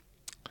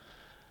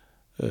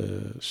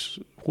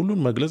ሁሉን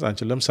መግለጽ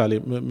አንችል ለምሳሌ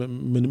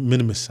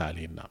ምን ምሳሌ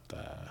እናምጣ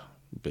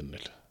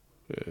ብንል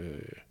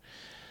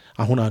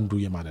አሁን አንዱ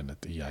የማንነት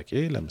ጥያቄ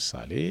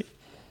ለምሳሌ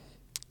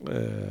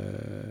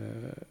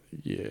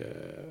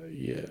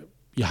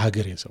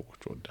የሀገሬን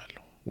ሰዎች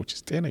ወዳለሁ which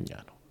is ጤነኛ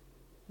ነው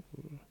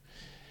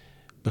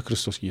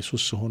በክርስቶስ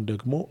ኢየሱስ ሲሆን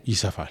ደግሞ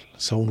ይሰፋል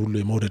ሰውን ሁሉ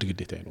የመውደድ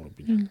ግዴታ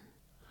ይኖርብኛል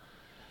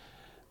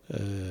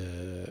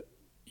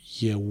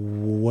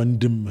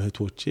የወንድም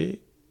እህቶቼ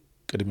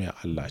ቅድሚያ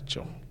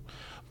አላቸው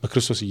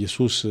በክርስቶስ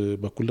ኢየሱስ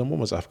በኩል ደግሞ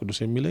መጽሐፍ ቅዱስ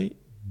የሚለይ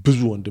ብዙ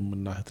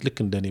ወንድምና እህት ልክ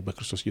እንደኔ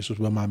በክርስቶስ ኢየሱስ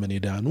በማመን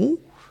የዳኑ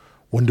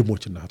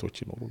ወንድሞችና እህቶች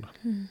ይኖሩናል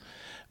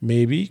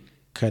ሜቢ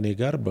ከኔ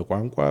ጋር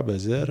በቋንቋ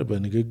በዘር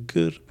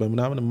በንግግር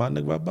በመናምን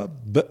ማንግባባ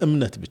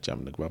በእምነት ብቻ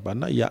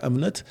ማንግባባና ያ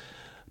እምነት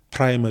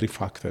ፕራይመሪ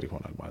ፋክተር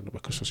ይሆናል ማለት ነው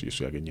በክርስቶስ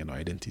ኢየሱስ ያገኘነው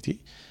አይደንቲቲ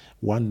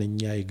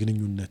ዋነኛ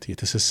የግንኙነት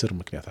የተሰሰር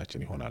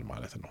ምክንያታችን ይሆናል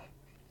ማለት ነው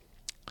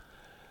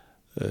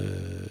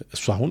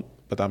እሱ አሁን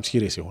በጣም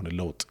ሲሪየስ የሆነ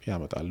ለውጥ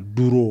ያመጣል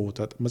ድሮ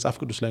መጽሐፍ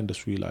ቅዱስ ላይ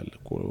እንደሱ ይላል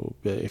እኮ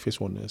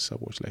በኤፌሶን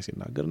ሰዎች ላይ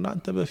ሲናገር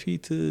እናንተ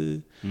በፊት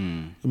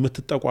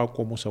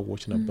የምትጠቋቆሙ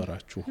ሰዎች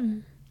ነበራችሁ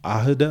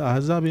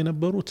አህዛብ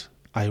የነበሩት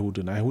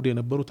አይሁድ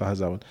የነበሩት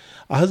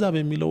አህዛብ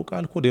የሚለው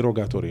ቃል እኮ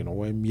ዴሮጋቶሪ ነው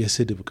ወይም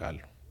የስድብ ቃል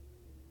ነው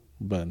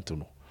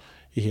በእንትኑ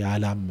ይሄ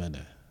ያላመነ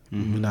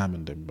ምናምን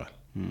እንደሚባል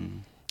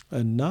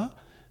እና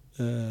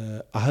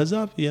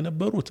አህዛብ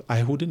የነበሩት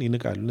አይሁድን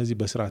ይንቃሉ እነዚህ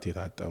በስርዓት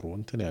የታጠሩ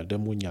እንትን ያል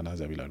ደሞኛና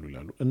አህዛብ ይላሉ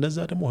እነዛ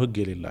ደግሞ ህግ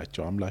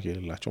የሌላቸው አምላክ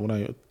የሌላቸው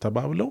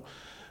ተባብለው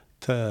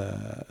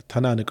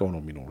ተናንቀው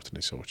ነው የሚኖሩት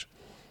እነዚህ ሰዎች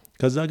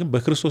ከዛ ግን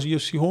በክርስቶስ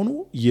ኢየሱስ ሲሆኑ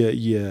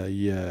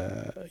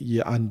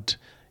የአንድ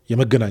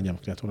የመገናኛ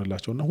ምክንያት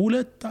ሆነላቸውና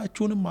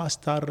ሁለታችሁንም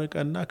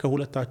ማስታረቀና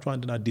ከሁለታችሁ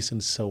አንድን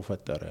አዲስን ሰው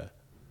ፈጠረ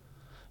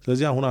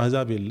ስለዚህ አሁን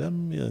አህዛብ የለም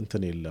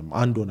እንትን የለም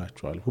አንድ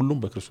ሆናችኋል ሁሉም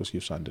በክርስቶስ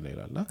ኢየሱስ አንድ ነው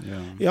ይላልና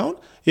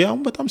ያው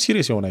በጣም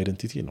ሲሪየስ የሆነ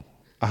አይደንቲቲ ነው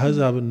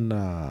አህዛብና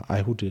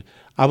አይሁድ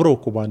አብረው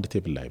እኮ በአንድ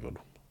ቴብል ላይ አይበሉ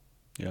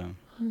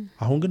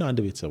አሁን ግን አንድ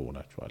ቤተሰብ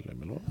ሆናችኋል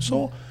የሚለው ሶ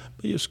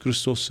በኢየሱስ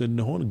ክርስቶስ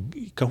ስንሆን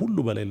ከሁሉ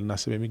በላይ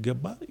ልናስብ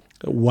የሚገባ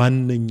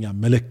ዋነኛ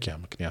መለኪያ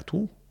ምክንያቱ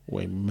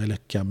ወይም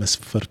መለኪያ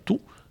መስፈርቱ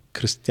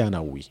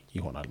ክርስቲያናዊ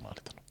ይሆናል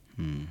ማለት ነው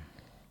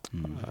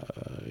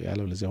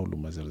ያለው ለዚያ ሁሉ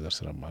መዘርዘር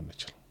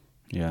ስለማንችል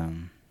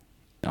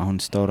አሁን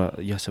ስታወራ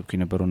ያሰብኩ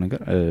የነበረው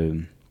ነገር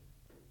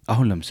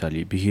አሁን ለምሳሌ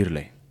ብሔር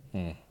ላይ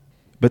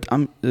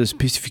በጣም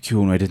ስፔሲፊክ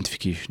የሆኑ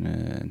አይደንቲፊኬሽን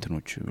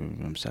እንትኖች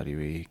ለምሳሌ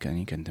ወይ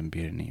ከእንትን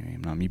ብሔር ነኝ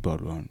ምናምን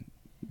ይባሉ አሁን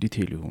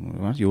ዲቴይል የሆኑ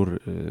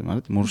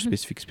ማለት ሞር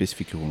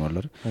ስፔሲፊክ የሆኑ አለ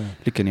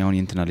ልክ እኔ አሁን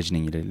የእንትና ልጅ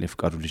ነኝ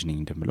ለፍቃዱ ልጅ ነኝ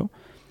እንደምለው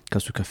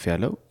ከሱ ከፍ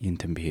ያለው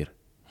የእንትን ብሔር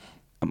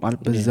ማለት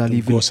በዛ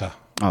ሌቭል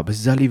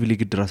በዛ ሌቭል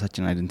ግድ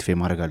ራሳችን አይደንቲፋይ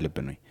ማድረግ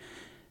አለብን ነው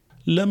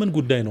ለምን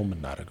ጉዳይ ነው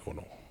የምናደርገው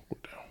ነው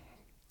ጉዳዩ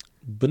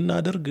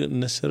ብናደርግ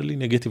necessarily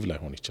ኔጌቲቭ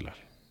ላይሆን ይችላል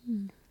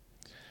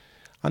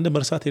አንድ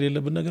መርሳት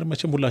የሌለብን ነገር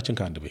መቼም ሁላችን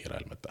ከአንድ ብሔር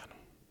አልመጣንም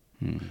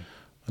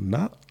እና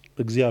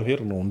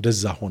እግዚአብሔር ነው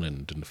እንደዛ ሆነን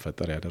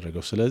እንድንፈጠር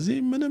ያደረገው ስለዚህ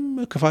ምንም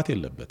ክፋት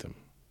የለበትም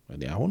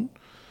እኔ አሁን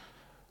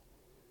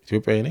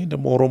ኢትዮጵያዊ ነኝ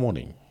ደሞ ኦሮሞ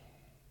ነኝ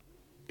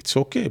it's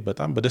okay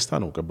በጣም በደስታ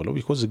ነው ቀበለው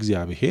because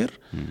እግዚአብሔር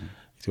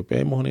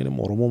ኢትዮጵያዊ መሆኔንም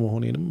ኦሮሞ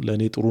መሆኔንም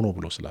ለኔ ጥሩ ነው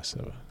ብሎ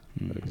ስላሰበ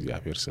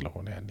እግዚአብሔር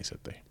ስለሆነ ያን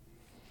ይሰጠኝ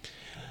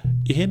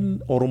ይሄን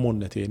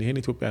ኦሮሞነቴን ይሄን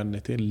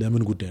ኢትዮጵያነቴን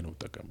ለምን ጉዳይ ነው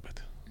ተጠቀምበት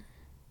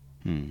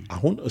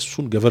አሁን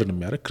እሱን ገቨርን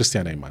የሚያደርግ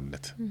ክርስቲያናዊ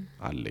ማንነት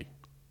አለኝ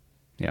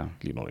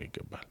ሊኖር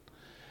ይገባል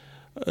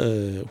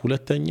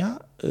ሁለተኛ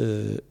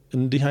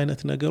እንዲህ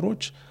አይነት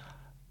ነገሮች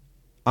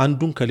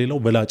አንዱን ከሌላው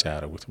በላጭ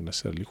ያደርጉትም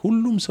necessarily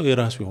ሁሉም ሰው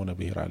የራሱ የሆነ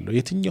ብሔር አለው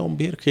የትኛውም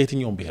ብሔር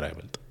ከየትኛውም ብሔር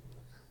አይበልጥ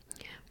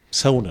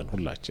ሰውነን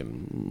ሁላችን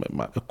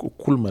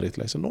እኩል መሬት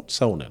ላይ ስንሆን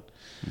ሰውነን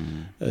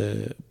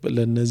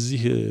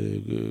ለነዚህ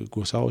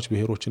ጎሳዎች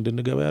ብሔሮች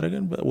እንድንገባ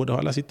ያደረገን ወደ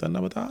ኋላ ሲጣና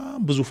በጣም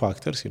ብዙ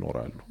ፋክተርስ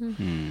ይኖራሉ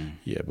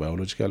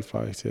የባዮሎጂካል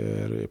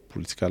ፋክተር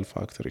የፖለቲካል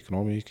ፋክተር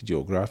ኢኮኖሚክ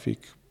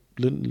ጂኦግራፊክ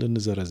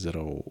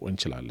ልንዘረዝረው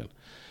እንችላለን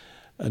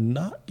እና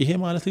ይሄ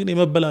ማለት ግን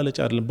የመበላለጫ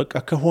አይደለም በቃ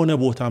ከሆነ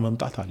ቦታ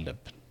መምጣት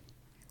አለብን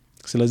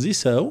ስለዚህ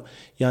ሰው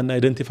ያን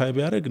አይደንቲፋይ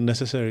ቢያደርግ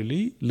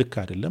necessarily ልክ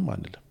አይደለም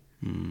አንልም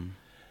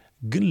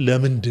ግን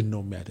ለምንድን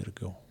ነው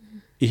የሚያደርገው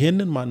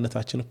ይሄንን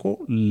ማንነታችን እኮ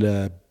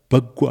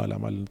ለበጎ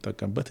ዓላማ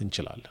ልንጠቀምበት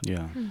እንችላለን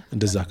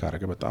እንደዛ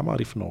ካረገ በጣም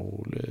አሪፍ ነው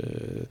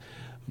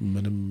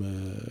ምንም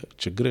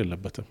ችግር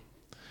የለበትም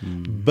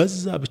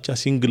በዛ ብቻ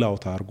ሲንግል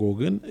አውት አርጎ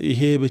ግን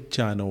ይሄ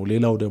ብቻ ነው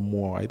ሌላው ደግሞ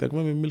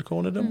አይጠቅምም የሚል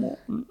ከሆነ ደግሞ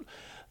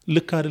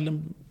ልክ አይደለም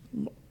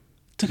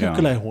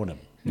ትክክል አይሆንም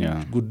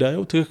ጉዳዩ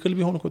ትክክል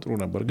ቢሆን እኮ ጥሩ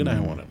ነበር ግን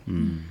አይሆንም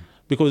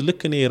because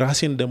ልክ እኔ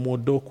ራሴን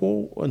እንደምወደው እኮ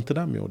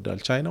እንትናም ይወዳል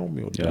ቻይናውም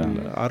ይወዳል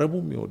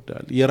አረቡም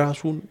ይወዳል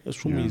የራሱን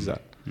እሱም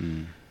ይዛል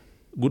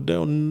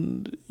ጉዳዩን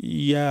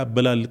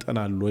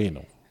ያበላልጠናል ወይ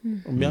ነው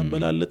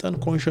የሚያበላልጠን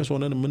ኮንሺየስ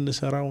ሆነን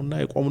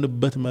የምንሰራውና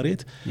የቆምንበት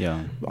መሬት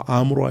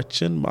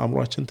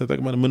አእምሮአችን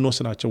ተጠቅመን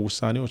የምንወስናቸው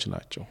ውሳኔዎች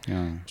ናቸው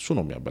እሱ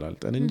ነው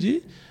የሚያበላልጠን እንጂ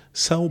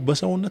ሰው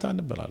በሰውነት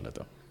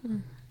አንበላለጥም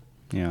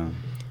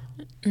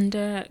እንደ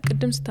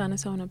ቅድም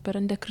ስታነሳው ነበር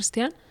እንደ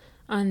ክርስቲያን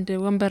አንድ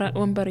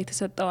ወንበር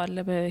የተሰጠው አለ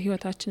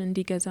በህይወታችን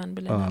እንዲገዛን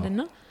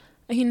ብለናልና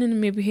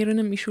ይሄንንም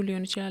የብሔርንም ኢሹ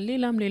ሊሆን ይችላል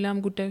ሌላም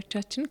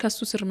ጉዳዮቻችን ከሱ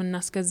ስር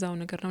ምናስገዛው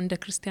ነገር ነው እንደ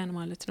ክርስቲያን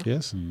ማለት ነው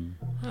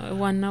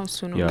ዋናው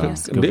እሱ ነው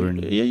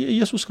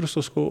ኢየሱስ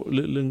ክርስቶስ እኮ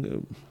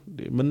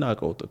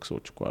ምናቀው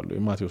ጥቅሶች እኮ አሉ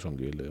የማቴዎስ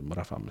ወንጌል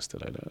ምዕራፍ 5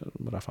 ላይ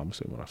ምዕራፍ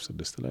 5 ወይ ምዕራፍ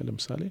 6 ላይ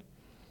ለምሳሌ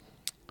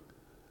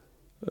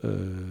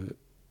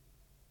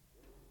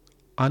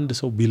አንድ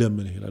ሰው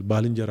ቢለምን ይላል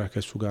ባልንጀራ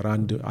ከሱ ጋር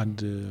አንድ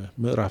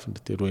ምዕራፍ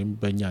እንድትሄድ ወይም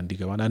በእኛ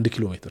እንዲገባን 1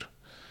 ኪሎ ሜትር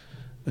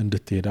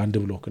እንድትሄድ 1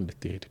 ብሎክ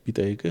እንድትሄድ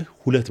ቢጠይቅህ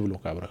 2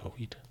 ብሎክ አብረኸው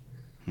ሂድ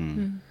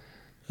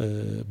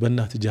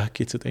በእናት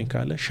ጃኬት ስጠኝ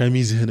ካለ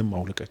ሸሚዝህንም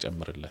አውልቀ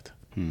ጨምርለት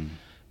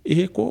ይሄ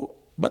እኮ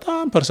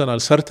በጣም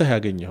ፐርሰናል ሰርተህ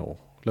ያገኘው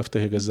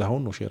ለፍተህ የገዛኸው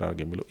ነው ሼር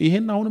አድርገህ የሚለው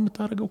ይሄን አሁን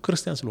የምታደርገው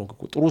ክርስቲያን ስለሆንክ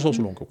እኮ ጥሩ ሰው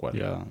ስለሆንክ እኮ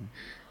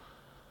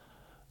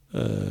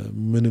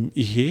ምንም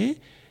ይሄ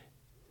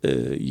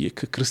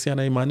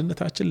የክርስቲያናዊ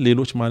ማንነታችን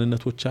ሌሎች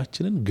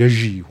ማንነቶቻችንን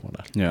ገዢ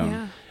ይሆናል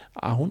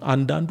አሁን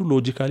አንዳንዱ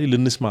ሎጂካሊ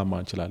ልንስማማ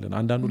እንችላለን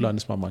አንዳንዱ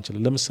ላንስማማ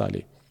እንችላለን ለምሳሌ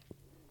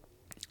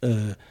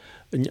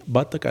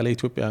በአጠቃላይ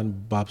ኢትዮጵያን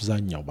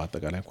በአብዛኛው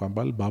በአጠቃላይ እንኳን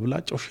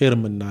ባብላጫው ሼር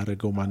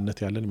የምናደርገው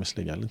ማንነት ያለን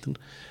ይመስለኛል እንትን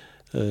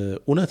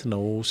እውነት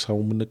ነው ሰው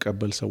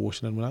የምንቀበል ሰዎች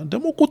ነን ማለት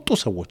ደግሞ ቁጡ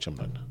ሰዎችም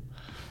ነን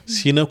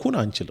ሲነኩን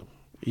አንችልም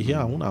ይሄ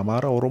አሁን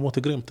አማራ ኦሮሞ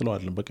ትግሬ የምትለው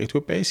አይደለም በቃ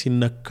ኢትዮጵያዊ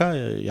ሲነካ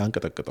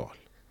ያንቀጠቅጠዋል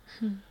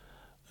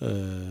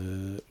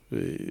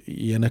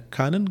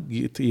የነካንን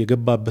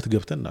የገባበት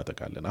ገብተን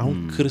እናጠቃለን አሁን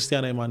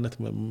ክርስቲያናዊ ማንነት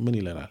ምን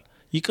ይለናል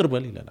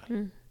ይቅርበል ይለናል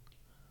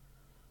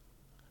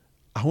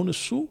አሁን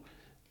እሱ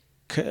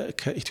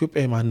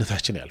ከኢትዮጵያዊ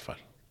ማንነታችን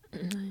ያልፋል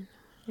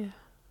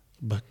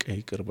በቃ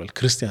ይቅርበል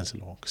ክርስቲያን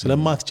ስለሆንክ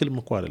ስለማትችልም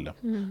እኮ አይደለም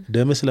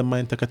ደም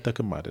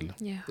ስለማይንተከተክም አይደለም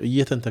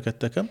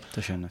እየተንተከተከም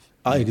ተሸነፍ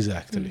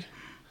ኤግዛክትሊ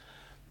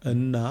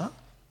እና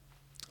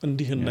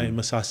እንዲህና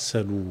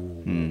የመሳሰሉ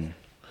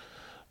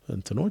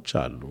እንትኖች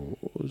አሉ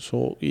ሶ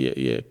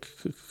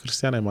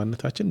የክርስቲያናዊ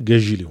ማንነታችን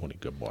ገዢ ሊሆን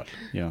ይገባዋል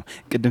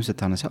ቅድም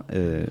ስታነሳ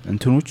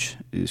እንትኖች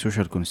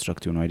ሶሻል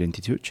ኮንስትራክት የሆኑ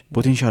አይደንቲቲዎች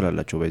ፖቴንሻል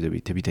አላቸው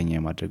ባይዘቤት ተቢተኛ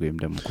የማድረግ ወይም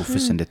ደግሞ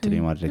ኩፍስ እንደተለ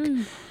የማድረግ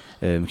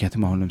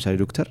ምክንያቱም አሁን ለምሳሌ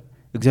ዶክተር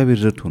እግዚአብሔር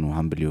ረድቶ ነው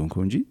ሃምብል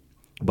የሆንከው እንጂ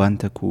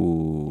ባንተኩ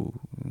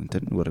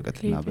እንትን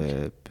ወረቀትና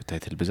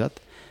በታይትል ብዛት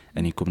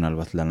እኔ እኮ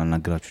ምናልባት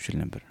ላናግራችሁ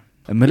ይችላል ነበር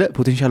እመለ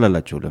ፖቴንሻል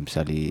አላቸው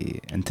ለምሳሌ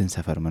እንትን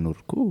ሰፈር መኖር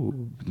እኮ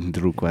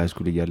ድሮ እኮ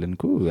ሃይስኩል እያለን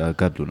እኮ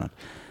ያጋድሉናል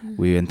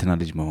ወይ እንትና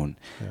ልጅ መሆን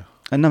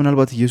እና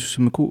ምናልባት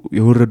ኢየሱስም እኮ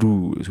የወረዱ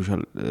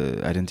ሶሻል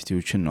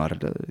አይደንቲቲዎችን ነው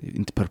አይደል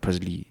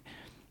ኢንተርፐርፐዝሊ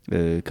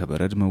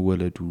ከበረድ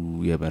መወለዱ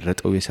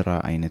የበረጠው የሥራ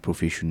አይነት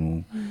ፕሮፌሽኑ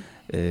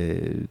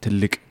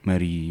ትልቅ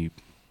መሪ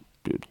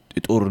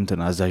ጦር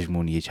እንትን አዛዥ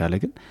መሆን እየቻለ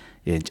ግን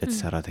የእንጨት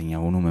ሰራተኛ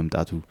ሆኖ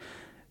መምጣቱ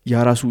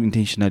ያ ራሱ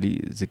ኢንቴንሽናሊ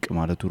ዝቅ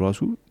ማለቱ ራሱ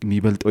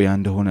የሚበልጠው ያ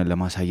እንደሆነ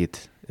ለማሳየት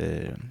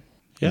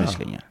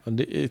ይመስለኛል።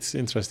 ኢትስ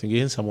ኢንትረስቲንግ።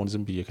 ይሄን ሰሞን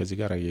ዝም ብዬ ከዚህ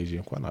ጋር አያይዤ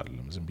እንኳን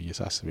አይደለም ዝም ብዬ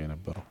ሳስብ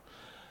የነበረው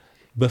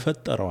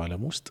በፈጠረው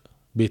ዓለም ውስጥ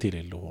ቤት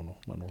የሌለው ሆኖ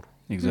መኖሩ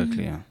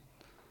ኤግዛክትሊ ያ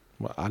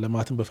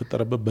ዓለማትን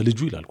በፈጠረበት በልጁ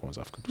ይላል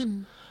መጽሐፍ ቅዱስ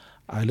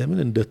ዓለምን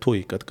እንደ ቶይ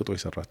ቀጥቅጦ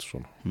የሰራት እሱ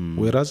ነው።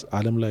 ወይራዝ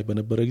ዓለም ላይ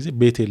በነበረ ጊዜ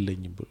ቤት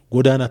የለኝም ብሎ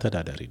ጎዳና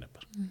ተዳዳሪ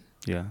ነበር።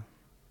 ያ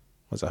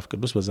መጽሐፍ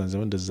ቅዱስ በዛን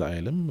ዘመን እንደዛ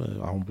አይልም።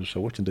 አሁን ብዙ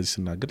ሰዎች እንደዚህ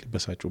ሲናገር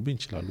ሊበሳጩብኝ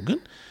ይችላሉ። ግን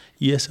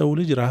የሰው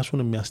ልጅ ራሱን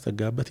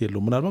የሚያስተጋበት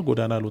የለው። ምናልባት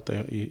ጎዳና አልወጣ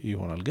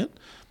ይሆናል ግን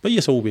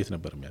በየሰው ቤት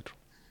ነበር የሚያድሩ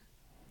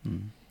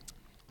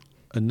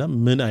እና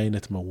ምን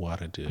አይነት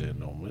መዋረድ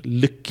ነው!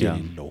 ልክ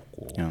የሌለው እኮ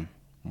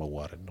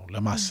መዋረድ ነው።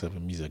 ለማሰብ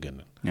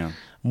የሚዘገንን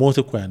ሞት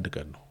እኮ አንድ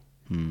ቀን ነው።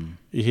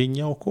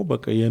 ይሄኛው እኮ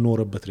በቃ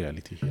የኖረበት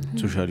ሪያሊቲ ይሄ ነው።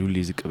 ሶሻሊ ሁሉ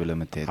ይዝቅ ብለ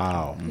መታየት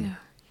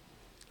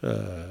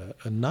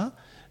እና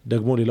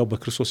ደግሞ ሌላው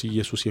በክርስቶስ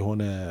ኢየሱስ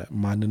የሆነ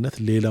ማንነት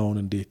ሌላውን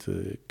እንዴት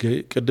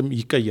ቅድም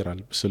ይቀየራል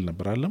ስል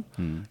ነበር አለም።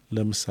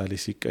 ለምሳሌ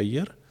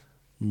ሲቀየር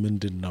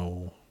ምንድነው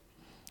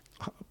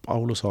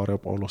ሐዋርያው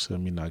ጳውሎስ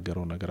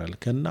የሚናገረው ነገር አለ።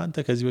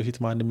 ከናንተ ከዚህ በፊት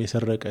ማንም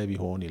የሰረቀ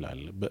ቢሆን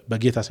ይላል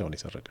በጌታ ሳይሆን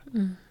የሰረቀ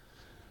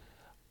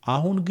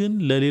አሁን ግን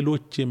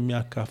ለሌሎች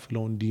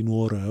የሚያካፍለው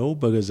እንዲኖረው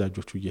በገዛ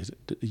እጆቹ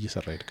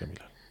እየሰራ ይድከም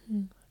ይላል።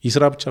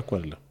 ይስራ ብቻ እኮ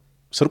አይደለም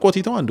ስርቆት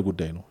ይተው አንድ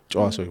ጉዳይ ነው።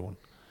 ጨዋ ሰው ይሆን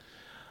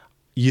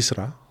ይስራ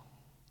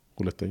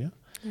ሁለተኛ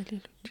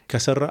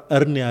ከሰራ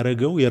እርን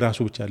ያረጋው የራሱ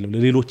ብቻ አይደለም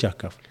ለሌሎች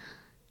ያካፍል።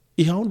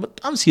 ይሄ አሁን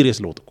በጣም ሲሪየስ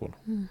ለውጥ እኮ ነው።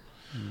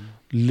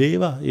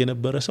 ሌባ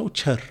የነበረ ሰው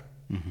ቸር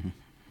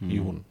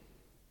ይሁን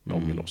ነው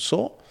የሚለው። ሶ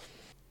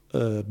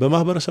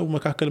በማህበረሰቡ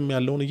መካከል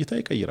ያለውን እይታ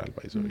ይቀይራል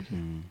ባይዘው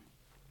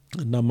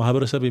እና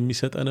ማህበረሰብ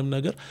የሚሰጠንም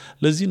ነገር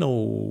ለዚህ ነው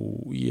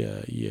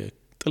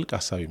የጥልቅ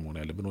ሐሳቢ መሆን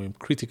ያለብን ወይም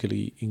ክሪቲካሊ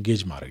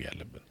ኢንጌጅ ማድረግ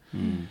ያለብን።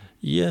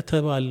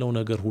 የተባለው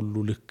ነገር ሁሉ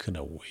ልክ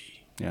ነው ወይ?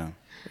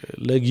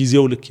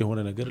 ለጊዜው ልክ የሆነ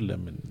ነገር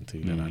ለምን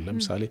ይለናል?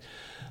 ለምሳሌ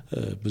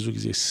ብዙ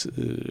ጊዜ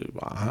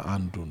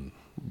አንዱን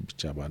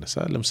ብቻ ባነሳ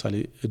ለምሳሌ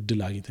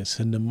እድል አግኝተን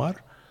ስንማር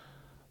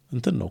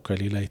እንትን ነው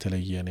ከሌላ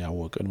የተለየን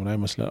ያወቅን ምን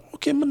አይመስላል።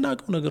 ኦኬ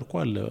የምናውቀው ነገር እኮ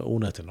አለ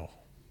እውነት ነው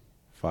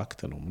ፋክት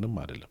ነው ምንም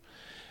አይደለም።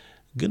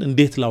 ግን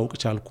እንዴት ላውቅ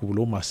ቻልኩ ብሎ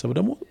ማሰብ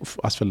ደግሞ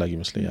አስፈላጊ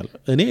ይመስለኛል።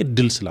 እኔ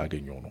እድል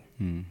ስላገኘው ነው።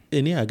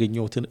 እኔ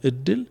ያገኘሁትን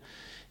እድል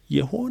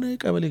የሆነ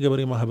ቀበሌ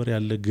ገበሬ ማህበር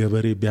ያለ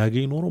ገበሬ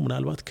ቢያገኝ ኖሮ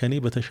ምናልባት ከኔ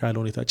በተሻለ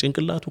ሁኔታ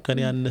ጭንቅላቱ ከኔ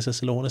ያነሰ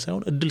ስለሆነ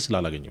ሳይሆን እድል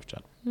ስላላገኘው ብቻ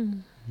ነው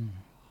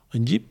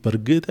እንጂ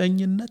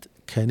በእርግጠኝነት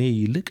ከኔ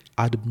ይልቅ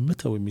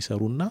አድምተው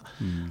የሚሰሩና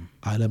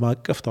ዓለም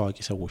አቀፍ ታዋቂ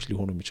ሰዎች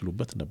ሊሆኑ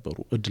የሚችሉበት ነበሩ።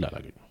 እድል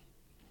አላገኙ።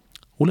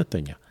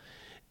 ሁለተኛ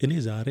እኔ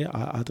ዛሬ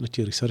አጥንቼ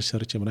ሪሰርች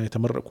ሰርቼ ምና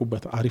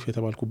የተመረቁበት አሪፍ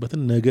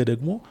የተባልኩበትን ነገ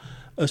ደግሞ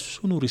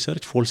እሱኑ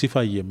ሪሰርች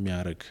ፎልሲፋይ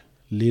የሚያደርግ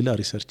ሌላ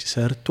ሪሰርች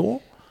ሰርቶ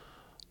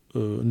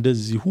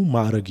እንደዚሁ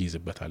ማዕረግ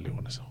ይይዝበታል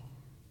የሆነ ሰው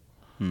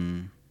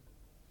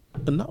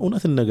እና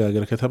እውነት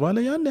እንነጋገር ከተባለ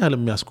ያን ያህል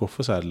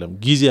የሚያስኮፍስ አይደለም።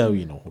 ጊዜያዊ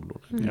ነው ሁሉ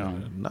ነገር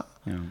እና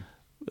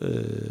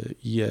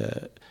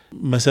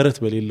የመሰረት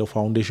በሌለው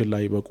ፋውንዴሽን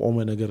ላይ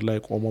በቆመ ነገር ላይ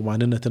ቆሞ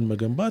ማንነትን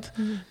መገንባት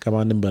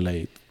ከማንም በላይ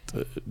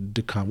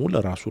ድካሙ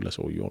ለራሱ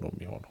ለሰውየው ነው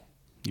የሚሆነው።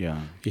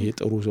 ይሄ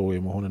ጥሩ ሰው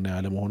የመሆንና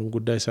ያለ መሆንም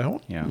ጉዳይ ሳይሆን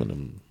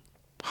ምንም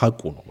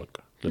ሐቁ ነው። በቃ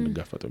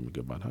ልንጋፈጠው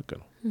የሚገባን ሐቅ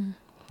ነው።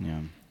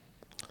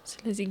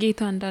 ስለዚህ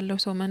ጌታ እንዳለው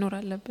ሰው መኖር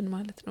አለብን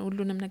ማለት ነው።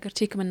 ሁሉንም ነገር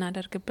ቼክ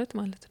የምናደርግበት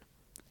ማለት ነው።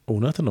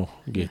 እውነት ነው።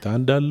 ጌታ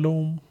እንዳለው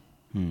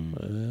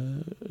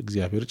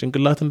እግዚአብሔር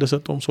ጭንቅላት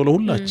እንደሰጠውም ሰው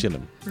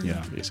ለሁላችንም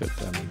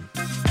የሰጠን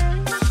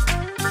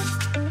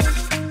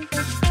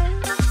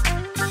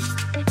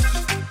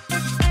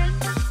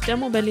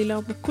ደግሞ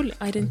በሌላው በኩል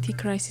አይደንቲቲ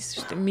ክራይሲስ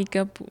ውስጥ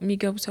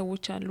የሚገቡ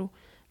ሰዎች አሉ።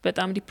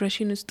 በጣም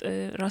ዲፕሬሽን ውስጥ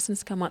ራስን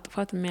እስከ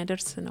ማጥፋት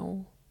የሚያደርስ ነው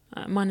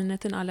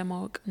ማንነትን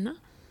አለማወቅና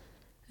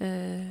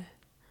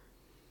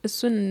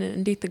እሱን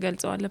እንዴት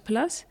ትገልጸዋለህ?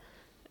 ፕላስ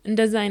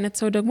እንደዛ አይነት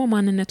ሰው ደግሞ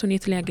ማንነቱን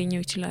የት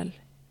ሊያገኘው ይችላል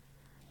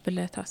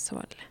ብለህ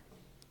ታስባለህ?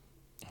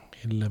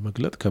 ይሄን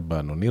ለመግለጥ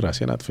ከባድ ነው። እኔ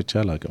ራሴን አጥፍቼ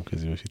አላውቅም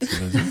ከዚህ በፊት።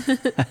 ስለዚህ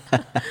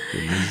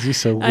እነዚህ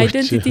ሰዎች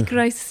አይደንቲቲ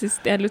ክራይሲስ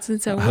ውስጥ ያሉትን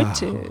ሰዎች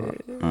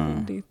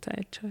እንዴት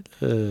ታያቸዋለህ?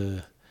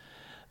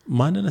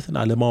 ማንነትን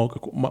አለማወቅ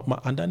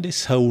አንዳንዴ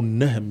ሰው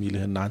ነህ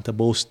የሚልህና አንተ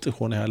በውስጥ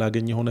ሆነ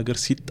ያላገኘው ነገር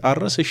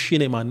ሲጣረስ እሺ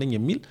ነኝ ማንነኝ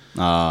የሚል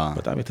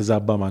በጣም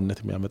የተዛባ ማንነት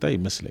የሚያመጣ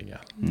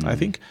ይመስለኛል። አይ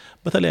ቲንክ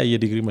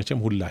በተለያየ ዲግሪ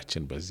መቼም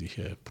ሁላችን በዚህ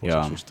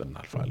ፕሮሰስ ውስጥ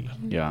እናልፋለን።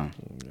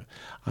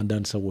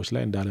 አንዳንድ ሰዎች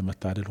ላይ እንዳለ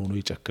መታደል ሆኖ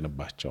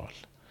ይጨክንባቸዋል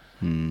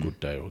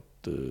ጉዳዩ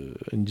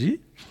እንጂ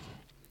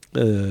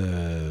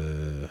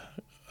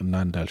እና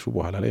እንዳልሹ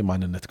በኋላ ላይ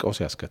ማንነት ቀውስ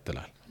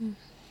ያስከትላል።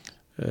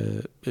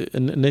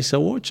 እነዚህ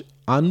ሰዎች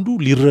አንዱ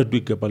ሊረዱ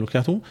ይገባል።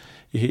 ምክንያቱም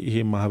ይሄ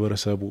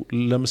ማህበረሰቡ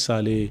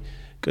ለምሳሌ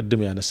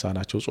ቅድም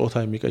ያነሳናቸው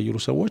ጾታ የሚቀይሩ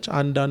ሰዎች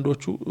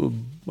አንዳንዶቹ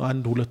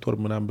አንድ ሁለት ወር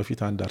ምናምን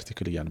በፊት አንድ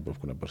አርቲክል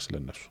እያነበብኩ ነበር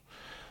ስለነሱ።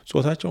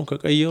 ጾታቸውን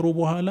ከቀየሩ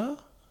በኋላ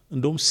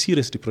እንደውም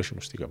ሲሪየስ ዲፕሬሽን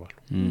ውስጥ ይገባሉ።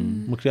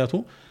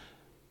 ምክንያቱም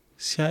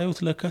ሲያዩት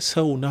ለካ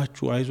ሰው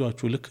ናችሁ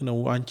አይዟችሁ ልክ ነው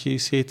አንቺ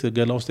ሴት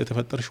ገላ ውስጥ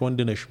የተፈጠርሽ ወንድ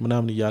ነሽ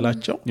ምናምን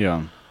እያላቸው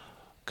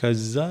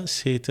ከዛ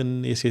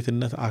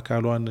የሴትነት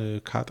አካሏን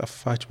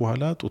ካጠፋች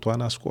በኋላ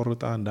ጡቷን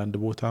አስቆርጣ አንዳንድ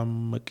ቦታም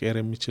መቀየር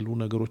የሚችሉ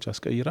ነገሮች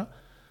አስቀይራ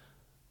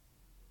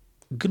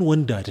ግን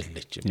ወንድ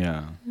አይደለችም።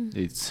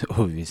 it's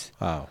obvious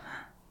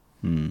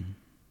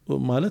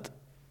ማለት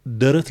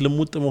ደረት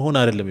ልሙጥ መሆን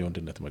አይደለም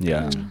የወንድነት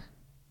መገለጫ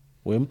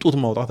ወይም ጡት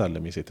ማውጣት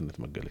አይደለም የሴትነት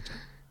መገለጫ።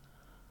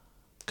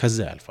 ከዛ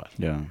ያልፋል።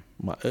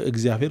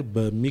 እግዚአብሔር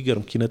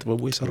በሚገርም ኪነ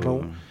ጥበቡ የሰራው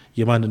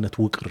የማንነት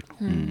ውቅር ነው።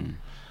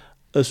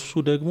 እሱ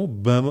ደግሞ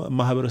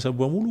በማህበረሰብ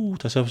በሙሉ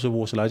ተሰብስቦ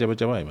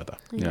ስላጨበጨበ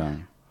አይመጣም።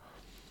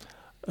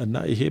 እና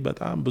ይሄ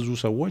በጣም ብዙ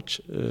ሰዎች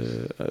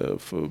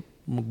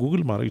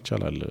ጉግል ማድረግ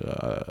ይቻላል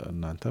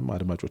እናንተም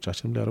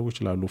አድማጮቻችንም ሊያደርጉ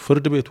ይችላሉ።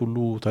 ፍርድ ቤት ሁሉ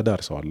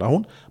ተዳርሰዋል።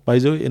 አሁን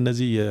ባይዘው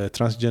እነዚህ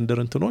የትራንስጀንደር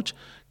እንትኖች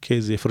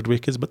ኬዝ የፍርድ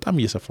ቤት ኬዝ በጣም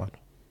እየሰፋ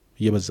ነው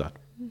እየበዛ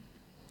ነው።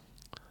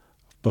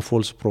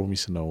 በፎልስ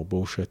ፕሮሚስ ነው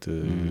በውሸት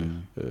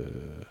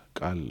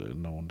ቃል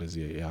ነው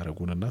እንደዚህ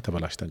ያረጉንና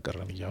ተበላሽተን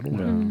ቀረን እያሉ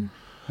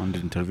አንድ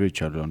ኢንተርቪው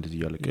ይቻላል እንደዚህ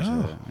ያለቀሰ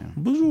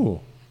ብዙ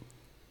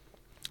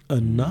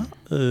እና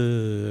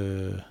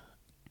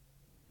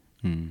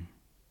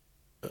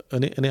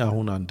እኔ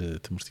አሁን አንድ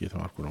ትምህርት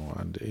እየተማርኩ ነው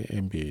አንድ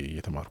ኤምቢኤ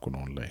እየተማርኩ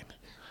ነው ኦንላይን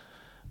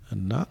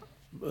እና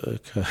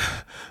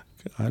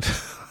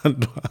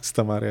አንዱ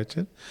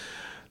አስተማሪያችን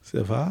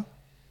ጽፋ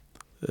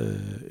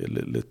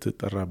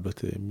ልትጠራበት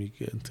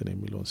እንትን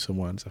የሚለውን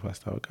ስሟን ጽፋ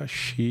አስታወቃ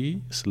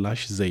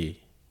she/they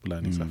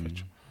ብላን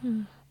የጻፈችው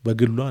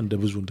በግሏ እንደ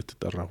ብዙ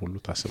እንድትጠራ ሁሉ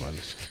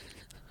ታስባለች።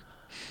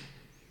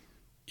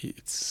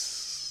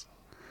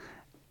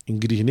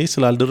 እንግዲህ እኔ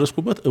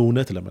ስላልደረስኩበት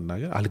እውነት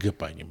ለመናገር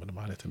አልገባኝም ምን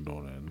ማለት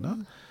እንደሆነ እና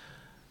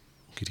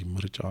እንግዲህ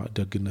ምርጫ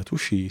ደግነቱ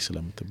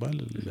ስለምትባል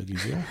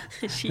ለጊዜው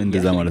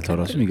እንደዛ ማለት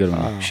ራሱ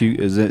ይገርማል።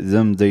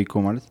 they እኮ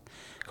ማለት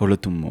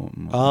ከሁለቱም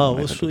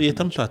እሱ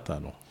የተምታታ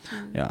ነው።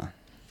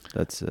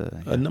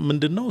 እና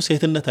ምንድነው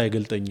ሴትነት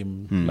አይገልጠኝም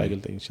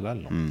ላይገልጠኝ ይችላል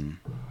ነው።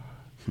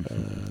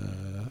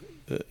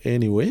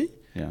 anyway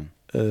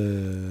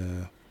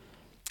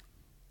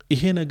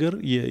ይሄ ነገር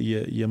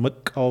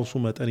የመቃወሱ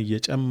መጠን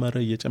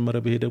እየጨመረ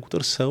በሄደ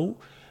ቁጥር ሰው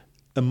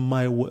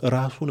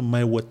ራሱን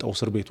የማይወጣው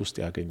እስር ቤት ውስጥ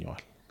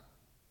ያገኘዋል።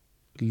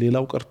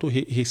 ሌላው ቀርቶ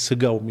ይሄ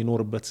ስጋው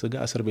የሚኖርበት ስጋ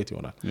እስር ቤት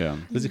ይሆናል።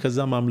 ስለዚህ ከዛ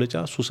ማምለጫ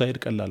ሱሳይድ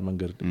ቀላል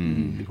መንገድ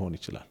ሊሆን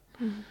ይችላል።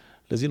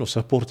 ለዚህ ነው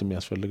ሰፖርት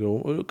የሚያስፈልገው።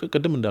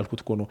 ቅድም እንዳልኩት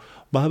እኮ ነው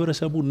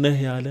ማህበረሰቡ ነህ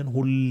ያለን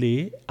ሁሌ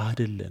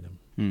አይደለንም።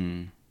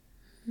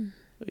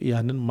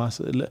 ያንን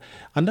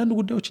አንዳንድ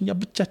ጉዳዮች እኛ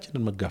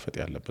ብቻችንን መጋፈጥ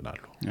ያለብን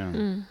አሉ።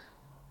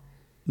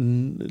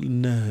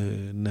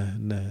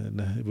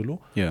 ነህ ብሎ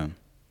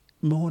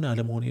መሆን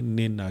አለመሆን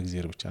እኔና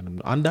እግዚአብሔር ብቻ ነን።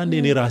 አንዳንዴ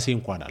እኔ ራሴ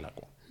እንኳን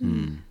አላውቀው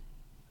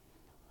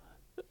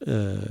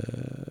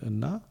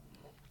እና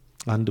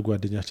አንድ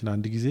ጓደኛችን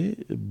አንድ ጊዜ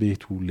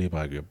ቤቱ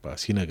ሌባ ገባ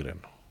ሲነግረን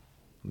ነው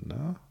እና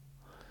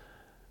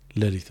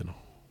ሌሊት ነው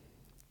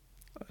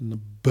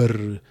በር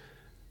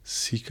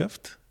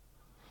ሲከፍት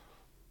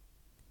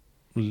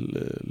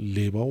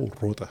ሌባው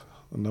ሮጠ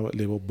እና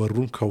ሌባው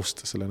በሩን ከውስጥ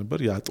ስለነበር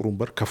ያጥሩን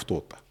በር ከፍቶ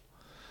ወጣ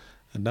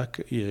እና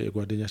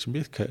የጓደኛችን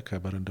ቤት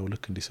ከበረንዳው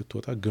ልክ እንዲህ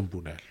ስትወጣ ግንቡ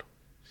ነው ያለው።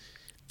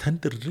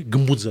 ተንድር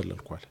ግንቡን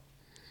ዘለልኳል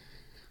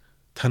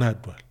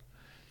ተናዷል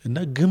እና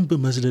ግንብ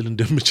መዝለል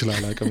እንደምችል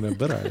አላውቅም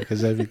ነበር አለ።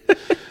 ከዛ ቤት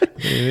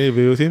እኔ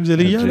በህይወቴም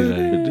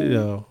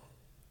ዘልያለሁ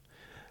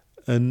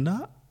እና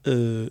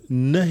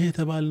ነህ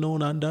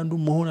የተባልነውን አንዳንዱ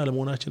መሆን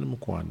አለመሆናችንም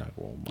እኮ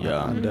አናውቀውም።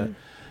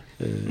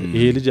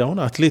 ይሄ ልጅ አሁን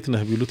አትሌት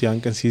ነህ ቢሉት ያን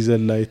ቀን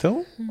ሲዘላይተው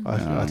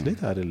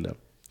አትሌት አይደለም።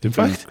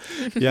 ኢንፋክት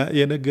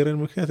የነገረን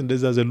ምክንያት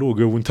እንደዛ ዘሎ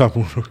ወገቡን ታሞ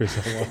ነው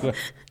ከሰማው።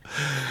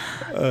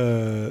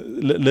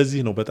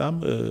 ለዚህ ነው በጣም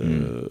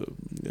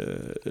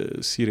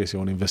ሲሪየስ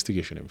የሆነ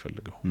ኢንቨስቲጌሽን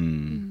የሚፈልገው።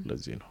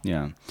 ለዚህ ነው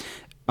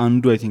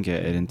አንዱ አይ ቲንክ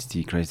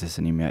አይደንቲቲ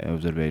ክራይሲስን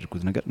የሚያኦብዘርቭ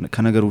ያደርጉት ነገር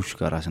ከነገሮች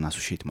ጋር ራስን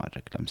አሶሺየት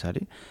ማድረግ። ለምሳሌ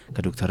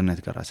ከዶክተርነት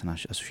ጋር ራስን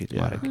አሶሺየት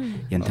ማድረግ፣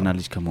 የእንትና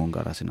ልጅ ከመሆን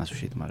ጋር ራስን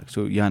አሶሺየት ማድረግ።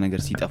 ሶ ያ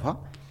ነገር ሲጠፋ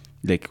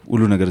ላይክ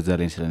ሁሉ ነገር እዛ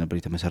ላይ ስለነበር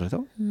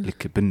የተመሰረተው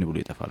ልክ ብን ብሎ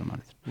ይጠፋል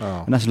ማለት ነው።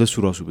 እና ስለሱ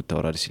ራሱ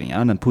ብታወራ ደስ ይለኛል።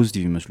 አንዳንድ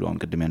ፖዚቲቭ ይመስሉ አሁን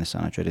ቅድም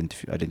ያነሳናቸው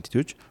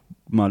አይደንቲቲዎች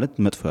ማለት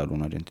መጥፎ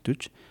ያልሆኑ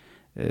አይደንቲቲዎች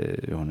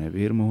የሆነ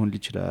ብሔር መሆን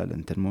ይችላል፣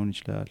 እንትን መሆን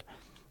ይችላል፣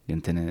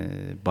 እንትን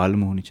ባል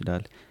መሆን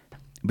ይችላል።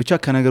 ብቻ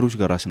ከነገሮች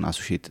ጋር ራስን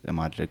አሶሺየት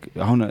ማድረግ።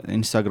 አሁን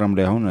ኢንስታግራም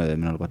ላይ አሁን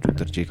ምናልባት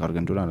ዶክተር ቼክ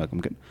አድርገን እንደሆነ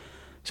አላውቅም፣ ግን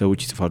ሰዎች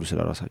ይጽፋሉ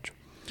ስለራሳቸው።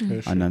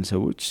 አንዳንድ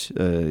ሰዎች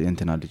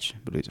የእንትና ልጅ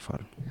ብሎ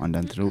ይጽፋሉ።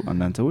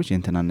 አንዳንድ ሰዎች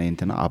የእንትናና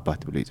የእንትና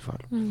አባት ብሎ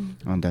ይጽፋሉ።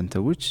 አንዳንድ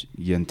ሰዎች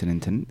የእንትን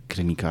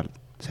ክሊኒካል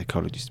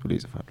ሳይኮሎጂስት ብሎ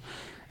ይጽፋሉ።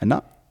 እና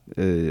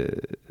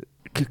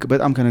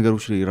በጣም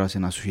ከነገሮች ላይ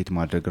ራስን አሶሺየት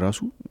ማድረግ ራሱ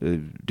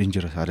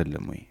ዴንጀረስ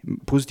አይደለም ወይ?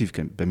 ፖዚቲቭ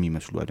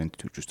በሚመስሉ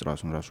አይደንቲቲዎች ውስጥ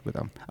ራሱ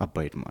በጣም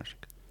አባይድ ማድረግ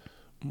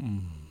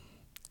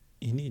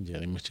እኔ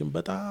ጀሪመችም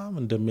በጣም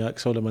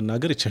እንደሚያቅሰው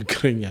ለመናገር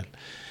ይቸግረኛል።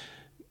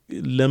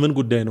 ለምን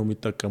ጉዳይ ነው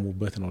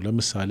የሚጠቀሙበት ነው?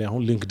 ለምሳሌ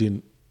አሁን ሊንክድኢን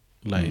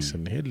ላይ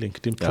ስንሄድ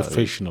ሊንክድኢን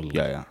ፕሮፌሽናል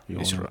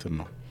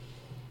ነው።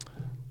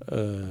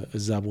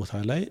 እዛ ቦታ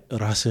ላይ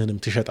ራስህንም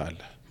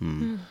ትሸጣለህ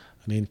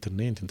እኔ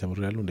እንትን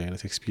ተምሬያለሁ እንደ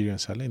አይነት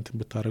ኤክስፒሪየንስ አለ እንትን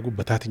ብታረጉ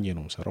በታትኜ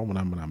ነው የምሰራው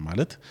ምናምን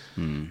ማለት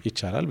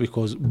ይቻላል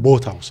because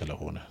ቦታው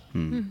ስለሆነ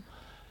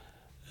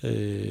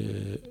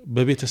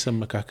በቤተሰብ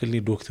መካከል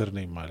እኔ ዶክተር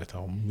ነኝ ማለት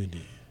አሁን ምን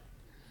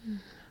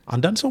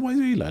አንዳንድ ሰው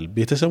ማይዘው ይላል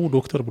ቤተሰቡ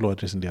ዶክተር ብሎ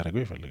አድሬስ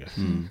እንዲያደርገው ይፈልጋል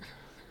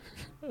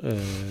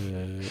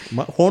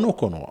ሆኖ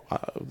እኮ ነው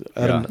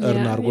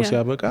እርን አርጎ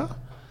ሲያበቃ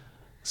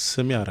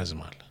ስም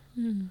ያረዝማል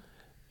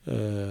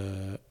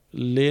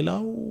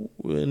ሌላው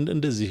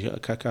እንደዚህ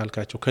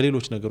ካልካቸው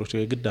ከሌሎች ነገሮች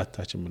የግድ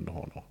አታችም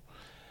እንደሆነው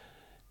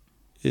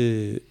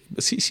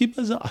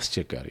ሲበዛ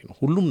አስቸጋሪ ነው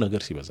ሁሉም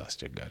ነገር ሲበዛ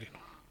አስቸጋሪ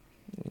ነው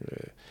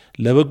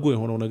ለበጎ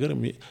የሆነው ነገር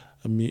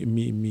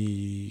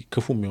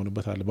ክፉ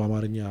የሚሆንበት አለ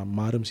በአማርኛ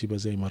ማርም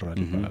ሲበዛ ይመራል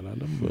ይባላል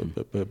አይደል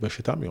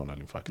በሽታም ይሆናል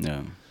ኢንፋክት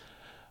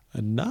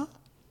እና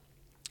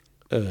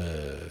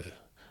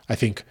I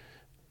think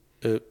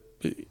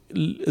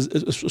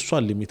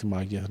እሷን ሊሚት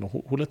ማግኘት ነው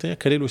ሁለተኛ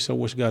ከሌሎች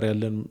ሰዎች ጋር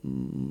ያለን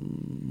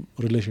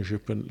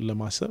ሪሌሽንሺፕን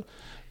ለማሰብ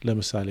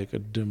ለምሳሌ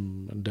ቅድም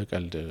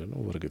እንደቀልድ ነው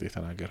ወርግጥ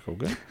የተናገርከው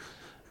ግን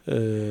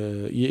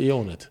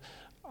የእውነት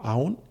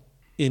አሁን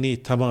እኔ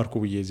ተማርኩ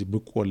ብዬ እዚህ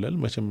ብቆለል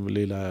መቼም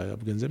ሌላ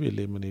ገንዘብ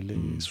የለም ምን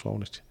የለም እሷ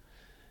ሆነች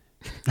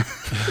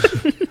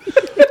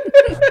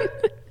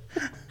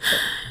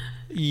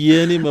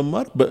የኔ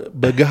መማር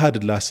በገሃድ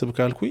ላስብ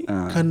ካልኩኝ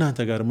ከናንተ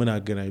ጋር ምን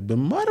አገናኝ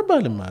በማር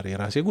ባልማር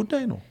የራሴ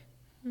ጉዳይ ነው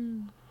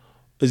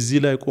እዚህ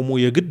ላይ ቆሞ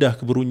የግድ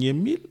አክብሩኝ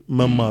የሚል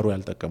መማሩ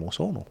ያልጠቀመው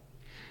ሰው ነው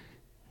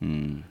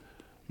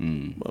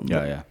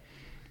ያ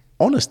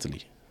ሆነስትሊ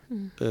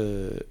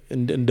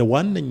እንደ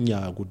ዋነኛ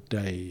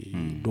ጉዳይ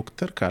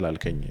ዶክተር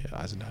ካላልከኝ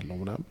አዝናለሁ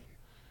ምናምን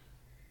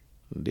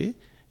እንዴ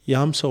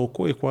ያም ሰው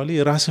እኮ ኢኳሊ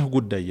የራስህ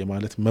ጉዳይ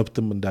የማለት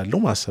መብትም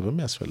እንዳለው ማሰብም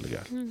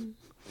ያስፈልጋል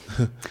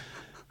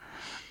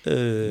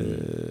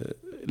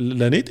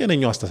ለኔ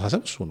ጤነኛው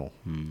አስተሳሰብ እሱ ነው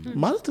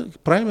ማለት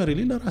ፕራይመሪሊ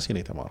ለራሴ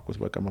ነው የተማርኩት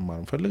በቃ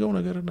መማር ፈልገው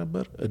ነገር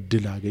ነበር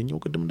እድል አገኘው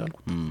ቅድም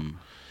እንዳልኩት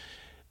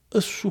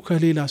እሱ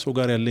ከሌላ ሰው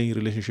ጋር ያለኝ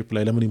ሪሌሽንሺፕ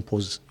ላይ ለምን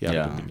ኢምፖዝ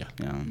ያደርግኛል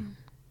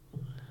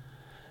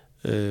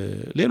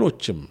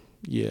ሌሎችም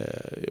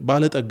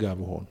የባለጠጋ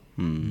በሆን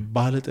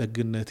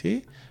ባለጠግነቴ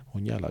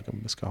ሆኛ አላቀም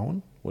እስካሁን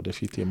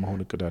ወደፊት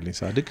የማሆን እቅዳለኝ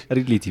ሳድግ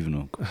ሪሌቲቭ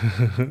ነው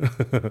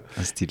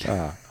ስቲል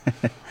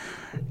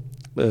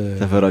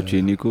ተፈራችሁ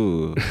የኒኩ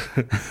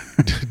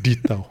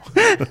ዲታው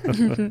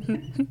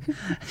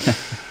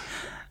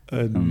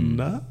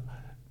እና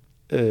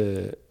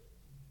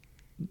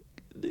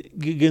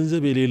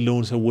ገንዘብ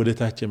የሌለውን ሰው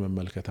ወደታች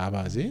መመልከት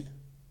አባዜ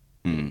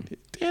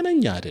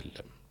ጤነኛ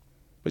አይደለም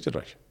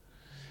በጭራሽ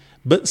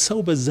በሰው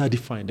በዛ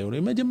ዲፋይንድ አይሆንም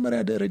የመጀመሪያ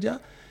ደረጃ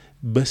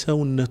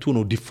በሰውነቱ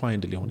ነው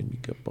ዲፋይንድ ሊሆን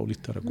የሚገባው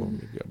ሊተረጎም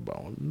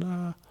የሚገባው እና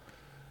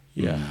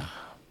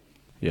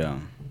ያ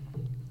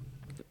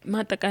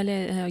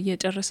ማጠቃለያ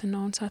እየጨረስን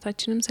ነው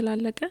ሰዓታችንም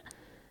ስላለቀ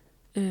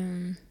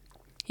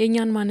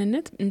የኛን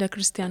ማንነት እንደ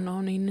ክርስቲያን ነው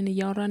አሁን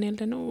እያወራን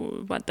ያለነው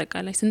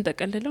በአጠቃላይ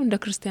ስንጠቀልለው እንደ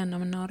ክርስቲያን ነው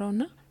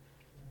የምናወራውና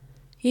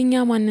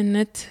የኛ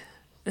ማንነት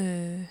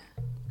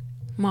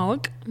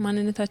ማወቅ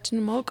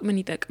ማንነታችንን ማወቅ ምን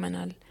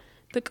ይጠቅመናል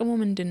ጥቅሙ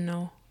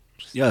ምንድነው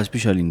ያ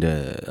ስፔሻሊ እንደ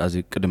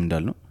ቅድም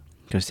እንዳልነው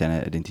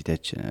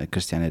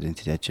ክርስቲያን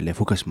አይደንቲቲያችን ላይ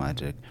ፎከስ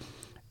ማድረግ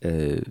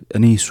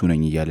እኔ እሱ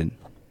ነኝ እያልን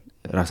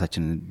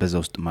ራሳችንን በዛ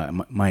ውስጥ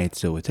ማየት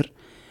ዘወትር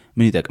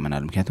ምን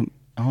ይጠቅመናል ምክንያቱም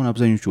አሁን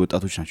አብዛኞቹ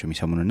ወጣቶች ናቸው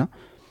የሚሰሙንና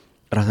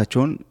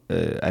ራሳቸውን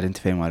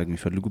አይደንቲፋይ ማድረግ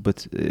የሚፈልጉበት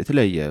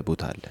የተለያየ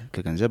ቦታ አለ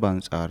ከገንዘብ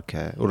አንፃር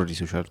ከኦልሬዲ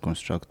ሶሻል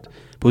ኮንስትራክት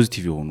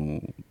ፖዚቲቭ የሆኑ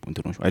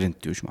እንትኖች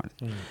አይደንቲቲዎች ማለት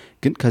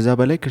ግን ከዛ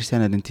በላይ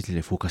ክርስቲያን አይደንቲቲ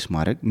ላይ ፎከስ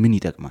ማድረግ ምን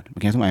ይጠቅማል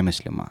ምክንያቱም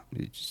አይመስልማ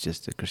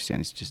just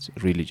ክርስቲያን is just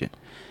religion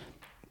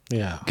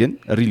ግን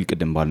ሪል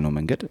ቅድም ባልነው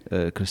መንገድ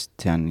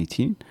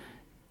ክርስቲያኒቲን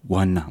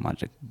ዋና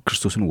ማድረግ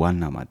ክርስቶስን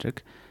ዋና ማድረግ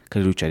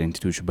ከሌሎች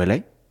አይደንቲቲዎች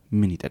በላይ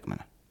ምን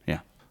ይጠቅመናል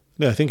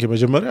I think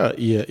የመጀመሪያ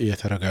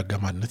የተረጋጋ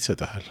ማንነት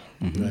ይሰጣል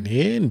እኔ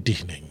እንዲህ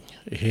ነኝ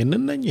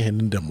ይሄንን ነኝ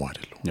ይሄንን ደሞ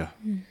አይደለም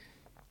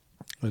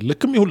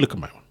ልክም ይሁን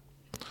ልክም አይሆን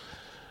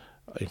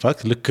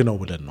ኢንፋክት ልክ ነው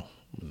ብለን ነው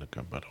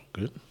እንቀበለው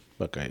ግን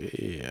በቃ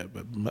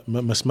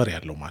መስመር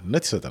ያለው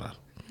ማንነት ይሰጣል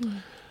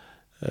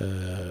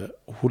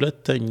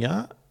ሁለተኛ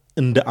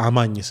እንደ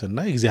አማኝስና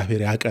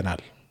እግዚአብሔር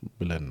ያቀናል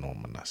ብለን ነው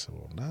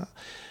የምናስበውና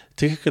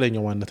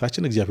ትክክለኛው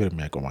ማንነታችን እግዚአብሔር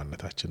የሚያውቀው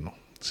ማንነታችን ነው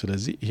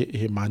ስለዚህ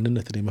ይሄ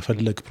ማንነትን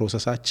የመፈለግ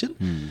ፕሮሰሳችን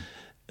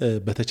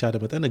በተቻለ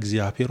መጠን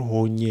እግዚአብሔር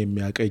ሆኜ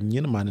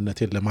የሚያቀኝን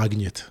ማንነቴን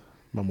ለማግኘት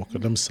መሞከር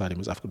ለምሳሌ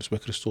መጽሐፍ ቅዱስ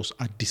በክርስቶስ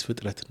አዲስ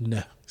ፍጥረት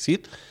ነህ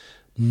ሲል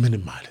ምን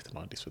ማለት ነው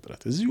አዲስ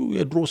ፍጥረት እዚሁ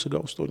የድሮ ስጋ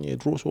ውስጥ ሆኜ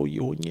የድሮ ሰውዬ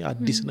ሆኜ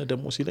አዲስ ነህ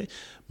ደሞ ሲለኝ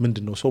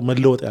ምንድነው ሰው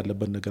መለወጥ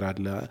ያለበት ነገር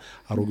አለ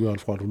አሮጌው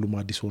አልፏል ሁሉም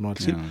አዲስ ሆኗል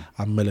ሲል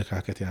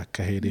አመለካከት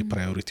ያካሄደ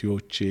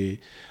ፕራዮሪቲዎች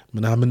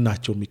ምናምን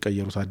ናቸው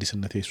የሚቀየሩት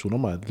አዲስነቴ እሱ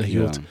ነው ማለት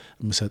ለህይወት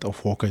የምሰጠው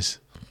ፎከስ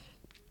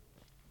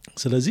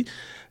ስለዚህ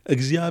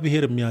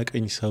እግዚአብሔር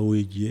የሚያቀኝ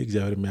ሰውዬ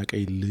እግዚአብሔር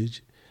የሚያቀኝ ልጅ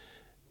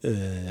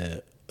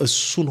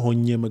እሱን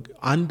ሆኜ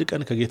አንድ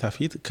ቀን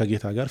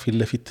ከጌታ ጋር ፊት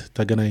ለፊት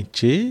ተገናኝቼ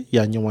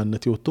ያኛው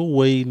ማንነት ይወጣ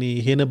ወይኔ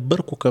ይሄ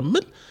ነበርኩ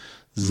ከመል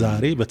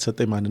ዛሬ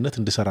በተሰጠኝ ማንነት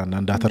እንድሰራና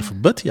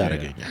እንዳተርፍበት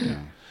ያረጋኛል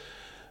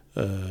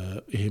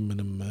ይሄ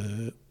ምንም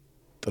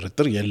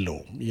ጥርጥር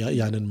የለውም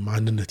ያንን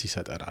ማንነት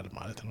ይሰጠናል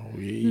ማለት ነው።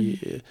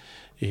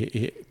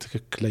 ይሄ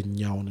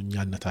ትክክለኛውን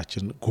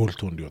እኛነታችን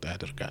ጎልቶ እንዲወጣ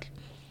ያደርጋል።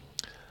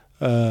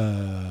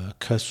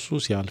 ከሱ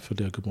ሲያልፍ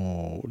ደግሞ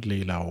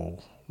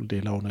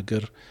ሌላው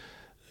ነገር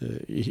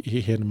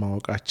ይሄን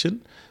ማወቃችን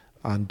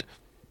አንድ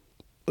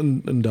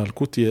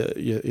እንዳልኩት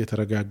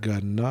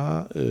የተረጋጋና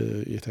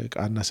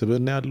የተቃና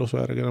ስብዕና ያለው ሰው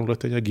ያደርገናል።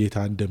 ሁለተኛ ጌታ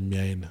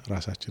እንደሚያይን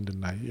ራሳችን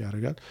እንድናይ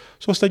ያደርጋል።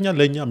 ሶስተኛ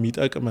ለእኛም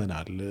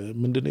ይጠቅመናል።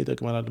 ምንድነው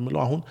ይጠቅመናል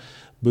የምለው አሁን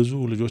ብዙ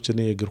ልጆች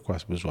እኔ እግር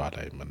ኳስ ብዙ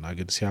አላይምና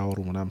ግን ሲያወሩ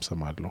ምናምን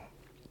ሰማለሁ።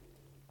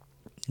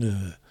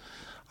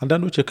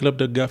 አንዳንዶች የክለብ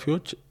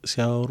ደጋፊዎች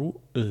ሲያወሩ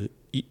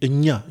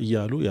እኛ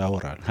እያሉ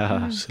ያወራሉ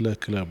ስለ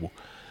ክለቡ።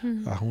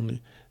 አሁን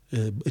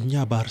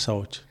እኛ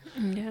ባርሳዎች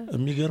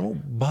የሚገርመው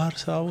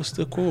ባርሳ ውስጥ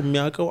እኮ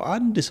የሚያውቀው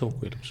አንድ ሰው እኮ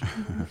የለም።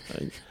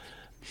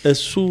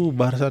 እሱ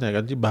ባርሳን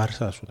ያውቃል እንጂ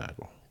ባርሳ እሱን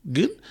ያውቀው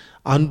ግን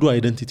አንዱ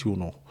አይደንቲቲው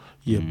ነው።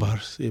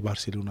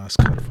 የባርሴሎና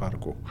ስካርፍ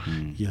አድርጎ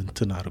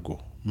የእንትን አድርጎ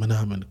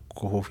ምናምን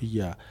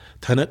ኮፍያ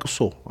ተነቅሶ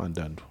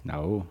አንዳንዱ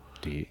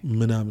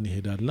ምናምን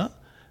ይሄዳልና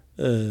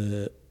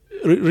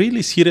ሪሊ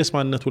ሲሪየስ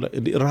ማንነቱ ላይ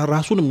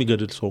ራሱን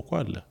የሚገድል ሰው እኮ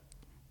አለ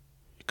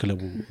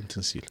ክለቡ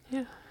እንትን ሲል።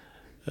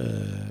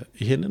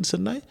 ይሄንን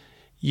ስናይ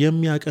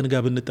የሚያቀን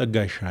ጋር ብንጠጋ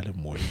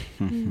አይሻልም ወይ?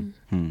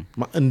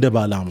 እንደ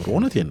ባለ አእምሮ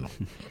እውነቴን ነው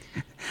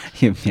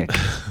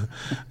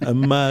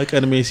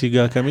የሚያቀን ሜሲ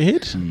ጋር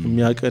ከመሄድ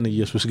የሚያቀን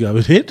ኢየሱስ ጋር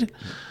ብንሄድ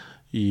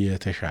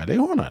የተሻለ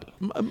ይሆናል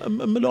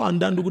ምለው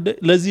አንዳንዱ ጉዳይ።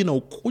 ለዚህ ነው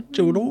ቁጭ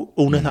ብሎ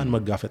እውነታን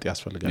መጋፈጥ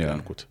ያስፈልጋል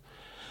ያልኩት።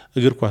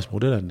 እግር ኳስ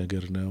ሞዴል አንድ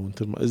ነገር ነው።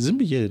 ዝም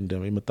ብዬ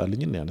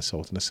እንደመጣልኝ ነው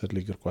ያነሳሁት። ነሰር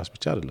እግር ኳስ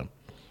ብቻ አይደለም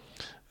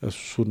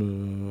እሱን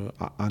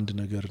አንድ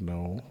ነገር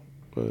ነው።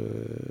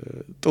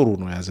 ጥሩ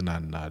ነው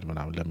ያዝናናል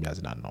ምናምን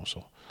ለሚያዝናናው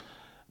ሰው።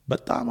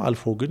 በጣም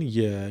አልፎ ግን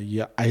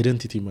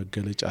የአይደንቲቲ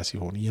መገለጫ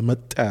ሲሆን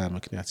የመጣያ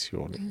ምክንያት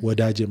ሲሆን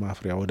ወዳጅ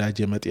ማፍሪያ ወዳጅ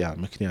መጥያ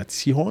ምክንያት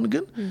ሲሆን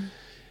ግን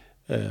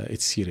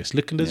ኢትስ ሲሪየስ።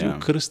 ልክ እንደዚሁ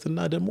ክርስትና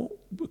ደግሞ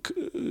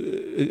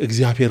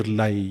እግዚአብሔር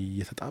ላይ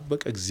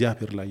የተጣበቀ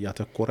እግዚአብሔር ላይ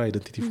ያተኮረ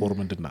አይደንቲቲ ፎርም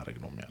እንድናደርግ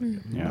ነው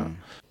የሚያደርገው።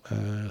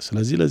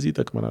 ስለዚህ ለዚህ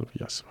ይጠቅመናል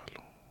ብዬ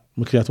አስባለሁ።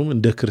 ምክንያቱም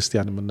እንደ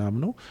ክርስቲያን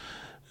የምናምነው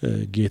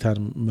ጌታን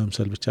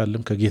መምሰል ብቻ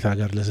አይደለም ከጌታ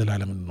ጋር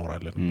ለዘላለም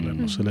እንኖራለን ብለን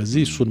ነው።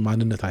 ስለዚህ እሱን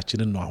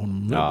ማንነታችንን ነው አሁን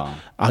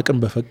አቅም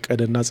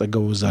በፈቀደና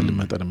ጸጋው በዛልን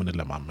መጠን ምን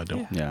ለማመደው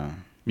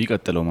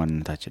የሚቀጥለው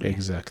ማንነታችን ላይ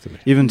ኤግዛክትሊ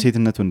ኢቭን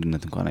ሴትነት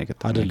ወንድነት እንኳን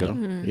አይቀጥልም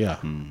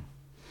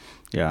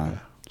ያ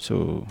ሶ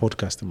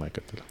ፖድካስትም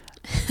አይቀጥልም።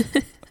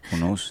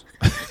 ሆኖስ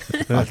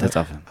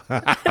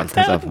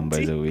አልተጻፈም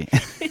ባይ ዘ ዌይ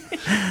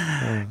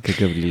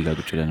ከገብሊ ጋር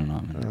ቁጭ ብለን ነው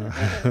አመን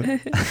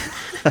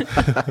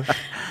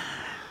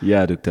ያ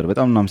ዶክተር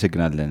በጣም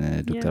እናመሰግናለን።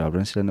 ዶክተር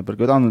አብረን ስለነበር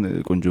በጣም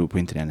ቆንጆ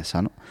ፖይንት ነው ያነሳ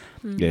ነው።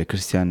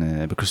 ክርስቲያን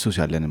በክርስቶስ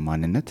ያለን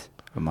ማንነት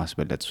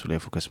በማስበለጥ እሱ ላይ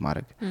ፎከስ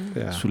ማድረግ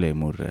እሱ ላይ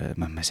ሞር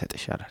መመሰጥ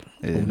ይሻላል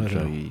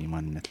ምድራዊ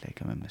ማንነት ላይ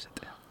ከመመሰጥ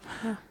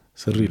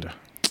ስሪዳ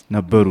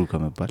ነበሩ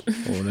ከመባል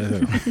እውነት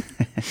ነው።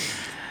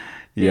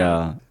 ያ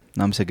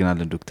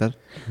እናመሰግናለን ዶክተር።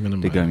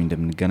 ድጋሚ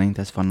እንደምንገናኝ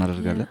ተስፋ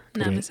እናደርጋለን።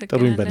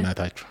 ጥሩኝ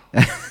በእናታችሁ።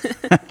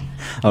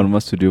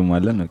 አሁን ስቱዲዮ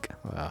ማለት ነው።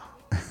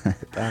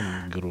 በጣም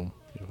ግሩም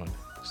ይሆነ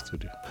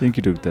ስቱዲዮ። Thank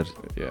you ዶክተር።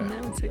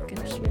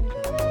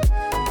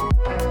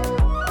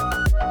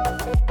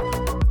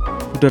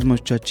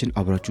 አድማጮቻችን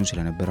አብራችሁን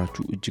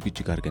ስለነበራችሁ እጅግ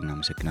አድርገን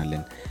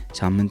እናመሰግናለን።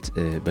 ሳምንት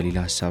በሌላ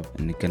ሐሳብ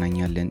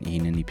እንገናኛለን።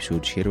 ይሄንን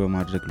ኤፒሶድ ሼር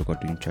በማድረግ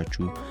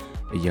ለጓደኞቻችሁ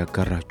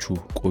እያጋራችሁ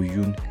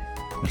ቆዩን።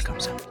 መልካም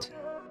ሳምንት።